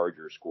just a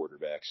Chargers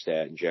quarterback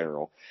stat in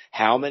general,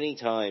 how many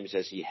times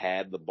has he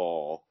had the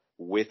ball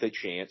with a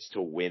chance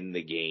to win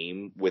the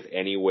game with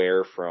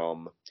anywhere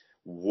from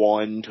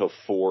 1 to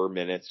 4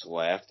 minutes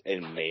left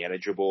and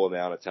manageable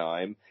amount of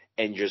time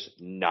and just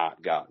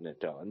not gotten it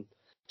done.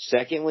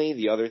 Secondly,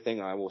 the other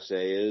thing I will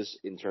say is,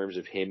 in terms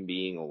of him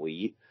being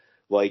elite,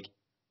 like,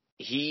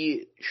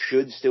 he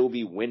should still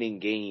be winning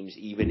games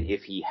even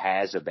if he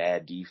has a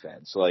bad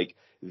defense. Like,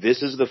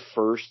 this is the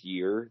first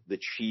year the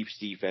Chiefs'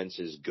 defense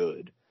is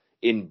good.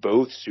 In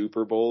both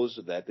Super Bowls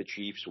that the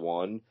Chiefs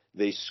won,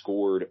 they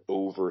scored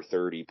over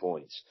 30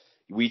 points.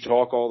 We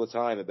talk all the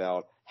time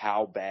about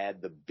how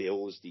bad the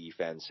Bills'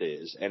 defense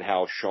is and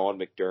how Sean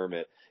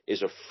McDermott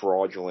is a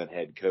fraudulent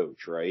head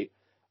coach, right?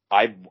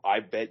 I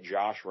bet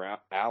Josh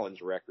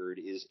Allen's record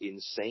is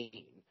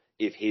insane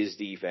if his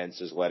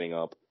defense is letting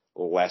up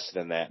less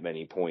than that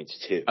many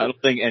points too. I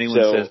don't think anyone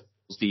says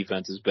his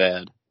defense is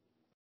bad.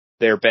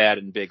 They're bad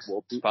in big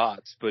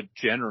spots, but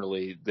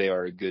generally they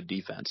are a good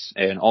defense.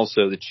 And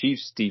also the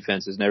Chiefs'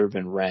 defense has never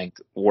been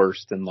ranked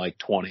worse than like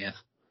 20th.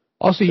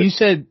 Also, you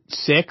said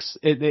 6.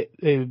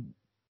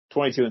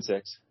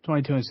 22-6.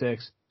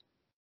 22-6.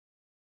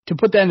 To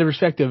put that into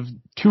perspective,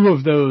 2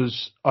 of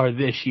those are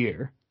this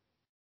year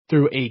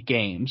through 8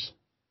 games.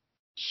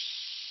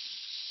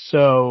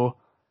 So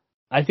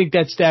I think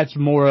that stat's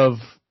more of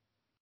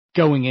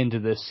going into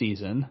this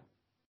season.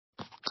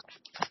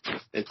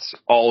 It's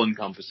all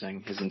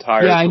encompassing. His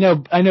entire. Yeah, I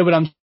know, but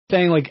I'm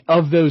saying like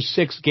of those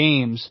 6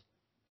 games,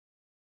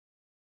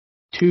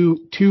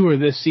 two are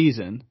this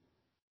season.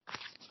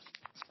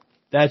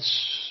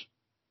 That's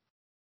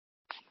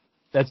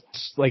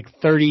like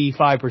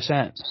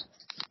 35%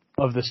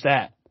 of the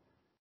stat.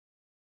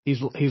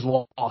 He's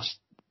lost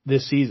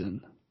this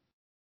season.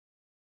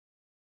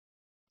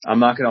 I'm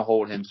not going to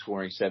hold him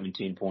scoring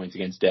 17 points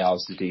against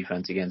Dallas'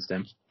 defense against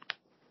him.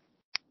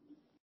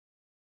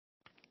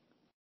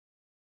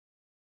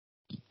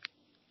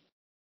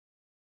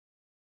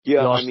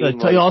 Yeah,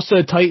 he also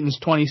had Titans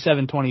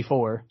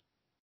 27-24.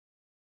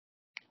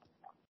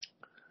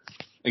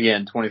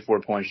 Again,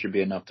 24 points should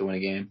be enough to win a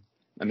game.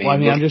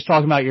 I'm just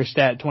talking about your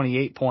stat,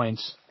 28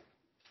 points.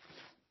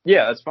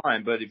 Yeah, that's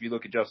fine. But if you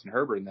look at Justin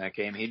Herbert in that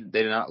game, they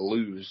did not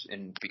lose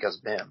because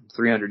of him.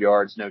 300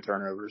 yards, no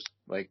turnovers.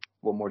 Like,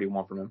 what more do you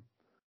want from him?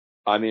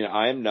 I mean,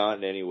 I am not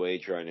in any way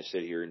trying to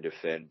sit here and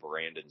defend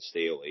Brandon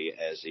Staley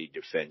as a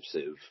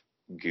defensive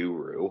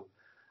guru.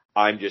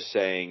 I'm just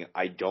saying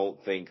I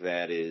don't think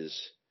that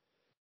is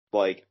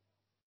like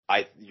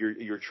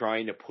you're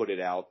trying to put it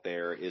out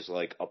there as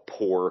like a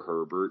poor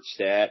Herbert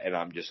stat, and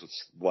I'm just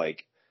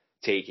like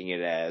taking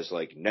it as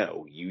like,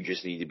 no, you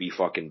just need to be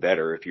fucking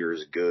better if you're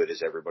as good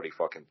as everybody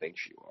fucking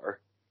thinks you are.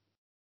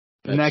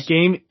 In that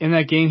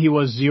game, he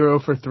was 0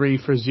 for 3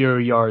 for 0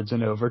 yards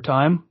in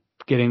overtime,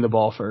 getting the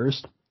ball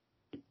first.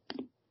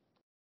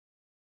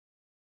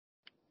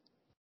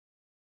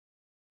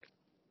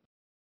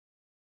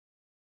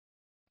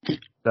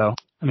 So,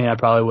 I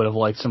probably would have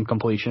liked some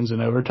completions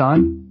in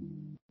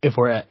overtime if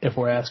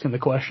we're asking the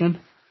question.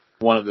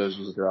 One of those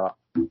was a drop.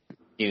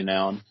 Keenan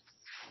Allen.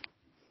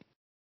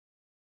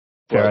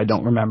 Fair, I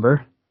don't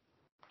remember.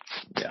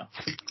 Yeah.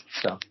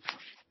 So.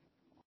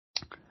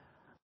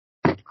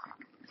 All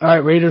right,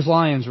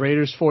 Raiders-Lions.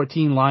 Raiders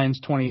 14, Lions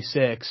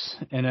 26,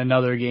 in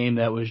another game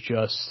that was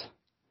just,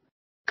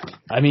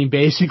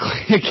 basically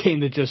a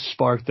game that just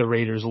sparked the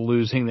Raiders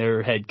losing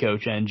their head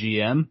coach and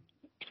GM,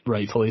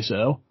 rightfully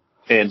so.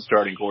 And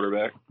starting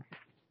quarterback.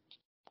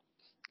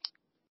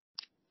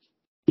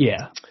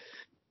 Yeah.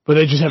 But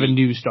they just have a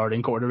new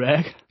starting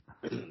quarterback.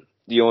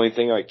 The only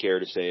thing I care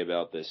to say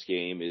about this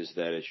game is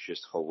that it's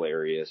just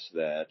hilarious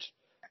that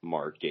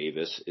Mark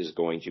Davis is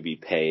going to be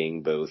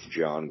paying both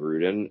John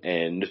Gruden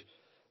and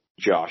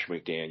Josh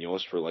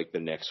McDaniels for like the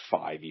next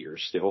 5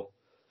 years still.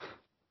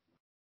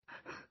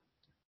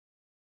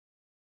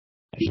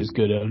 That's just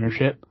good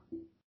ownership.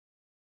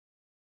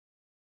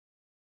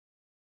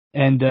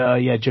 And,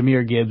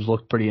 Jahmyr Gibbs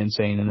looked pretty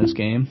insane in this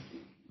game.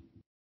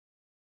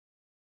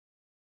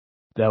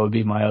 That would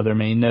be my other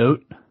main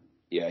note.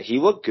 Yeah, he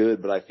looked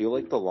good, but I feel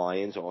like the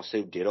Lions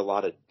also did a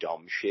lot of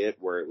dumb shit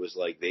where it was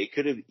like they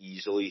could have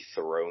easily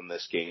thrown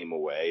this game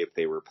away if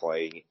they were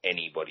playing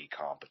anybody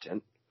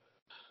competent.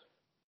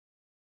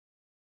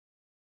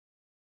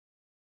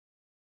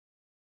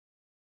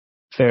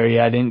 Fair,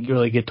 yeah, I didn't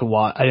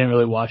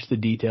really watch the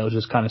details,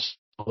 just kind of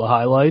saw the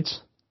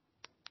highlights.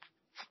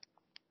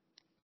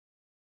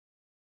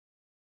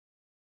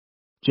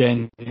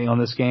 Jay, anything on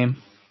this game?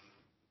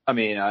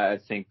 I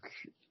think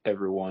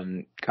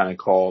everyone kind of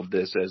called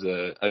this as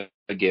a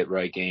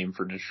get-right game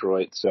for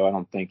Detroit, so I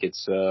don't think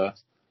it's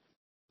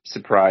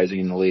surprising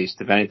in the least.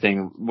 If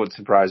anything, what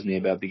surprised me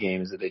about the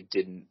game is that they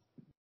didn't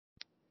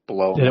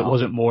blow them out. It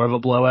wasn't more of a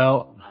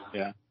blowout?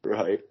 Yeah.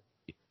 Right.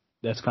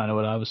 That's kind of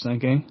what I was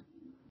thinking.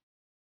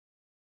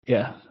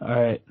 Yeah, all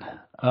right.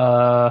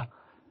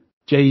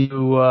 Jay,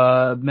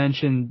 you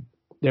mentioned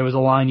there was a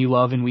line you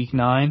love in Week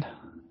 9.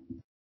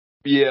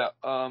 Yeah,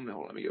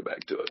 let me go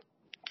back to it.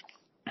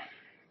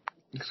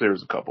 Because there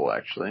was a couple,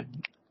 actually.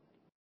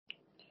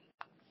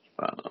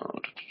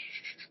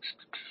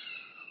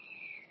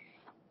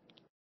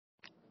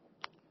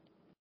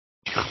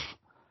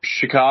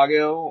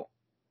 Chicago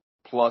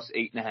plus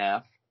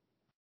 8.5.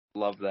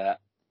 Love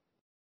that.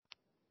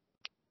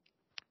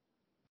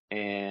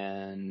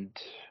 And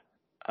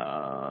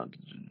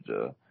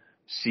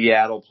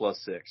Seattle plus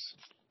 6.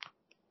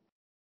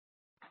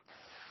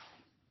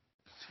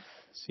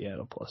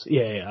 Seattle plus.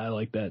 Yeah, I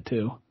like that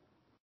too.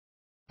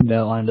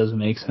 That line doesn't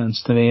make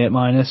sense to me at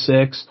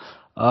 -6.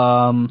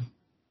 I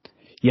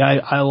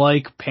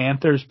like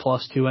Panthers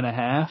plus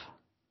 2.5.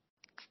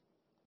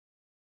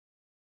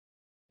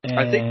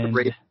 I think the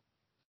Raiders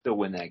still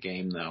win that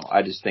game, though.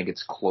 I just think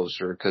it's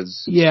closer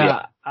because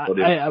I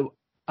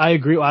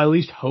agree. I at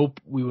least hope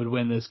we would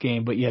win this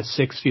game, but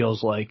 6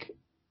 feels like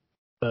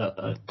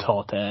a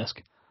tall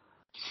task.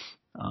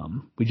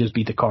 We just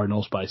beat the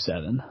Cardinals by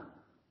 7.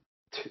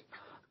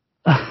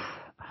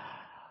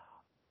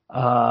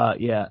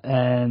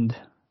 And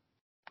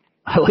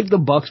I like the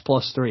Bucks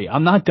plus 3.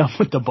 I'm not done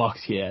with the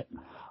Bucks yet.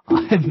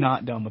 I'm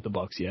not done with the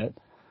Bucks yet.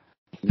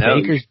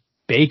 No.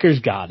 Baker's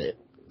got it.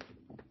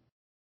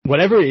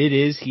 Whatever it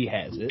is, he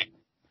has it.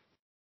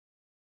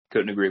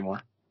 Couldn't agree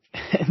more.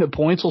 And the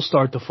points will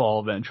start to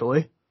fall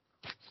eventually.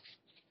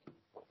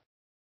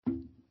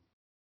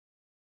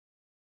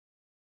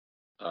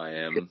 I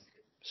am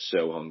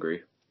so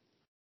hungry.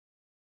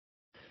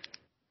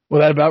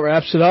 Well, that about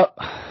wraps it up.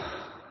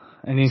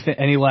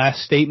 Any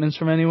last statements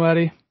from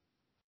anybody?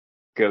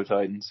 Go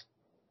Titans.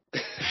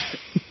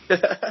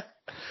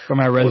 From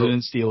our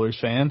resident Steelers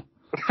fan.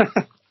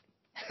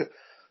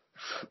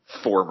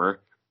 Former.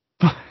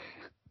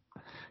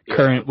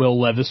 Current Will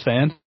Levis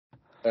fan.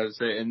 I would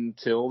say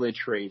until they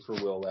trade for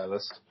Will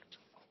Levis.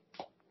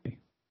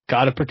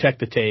 Got to protect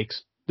the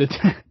takes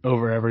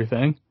over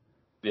everything.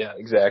 Yeah,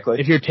 exactly.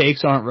 If your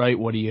takes aren't right,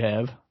 what do you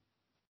have?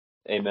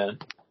 Amen.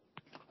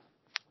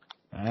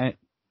 All right.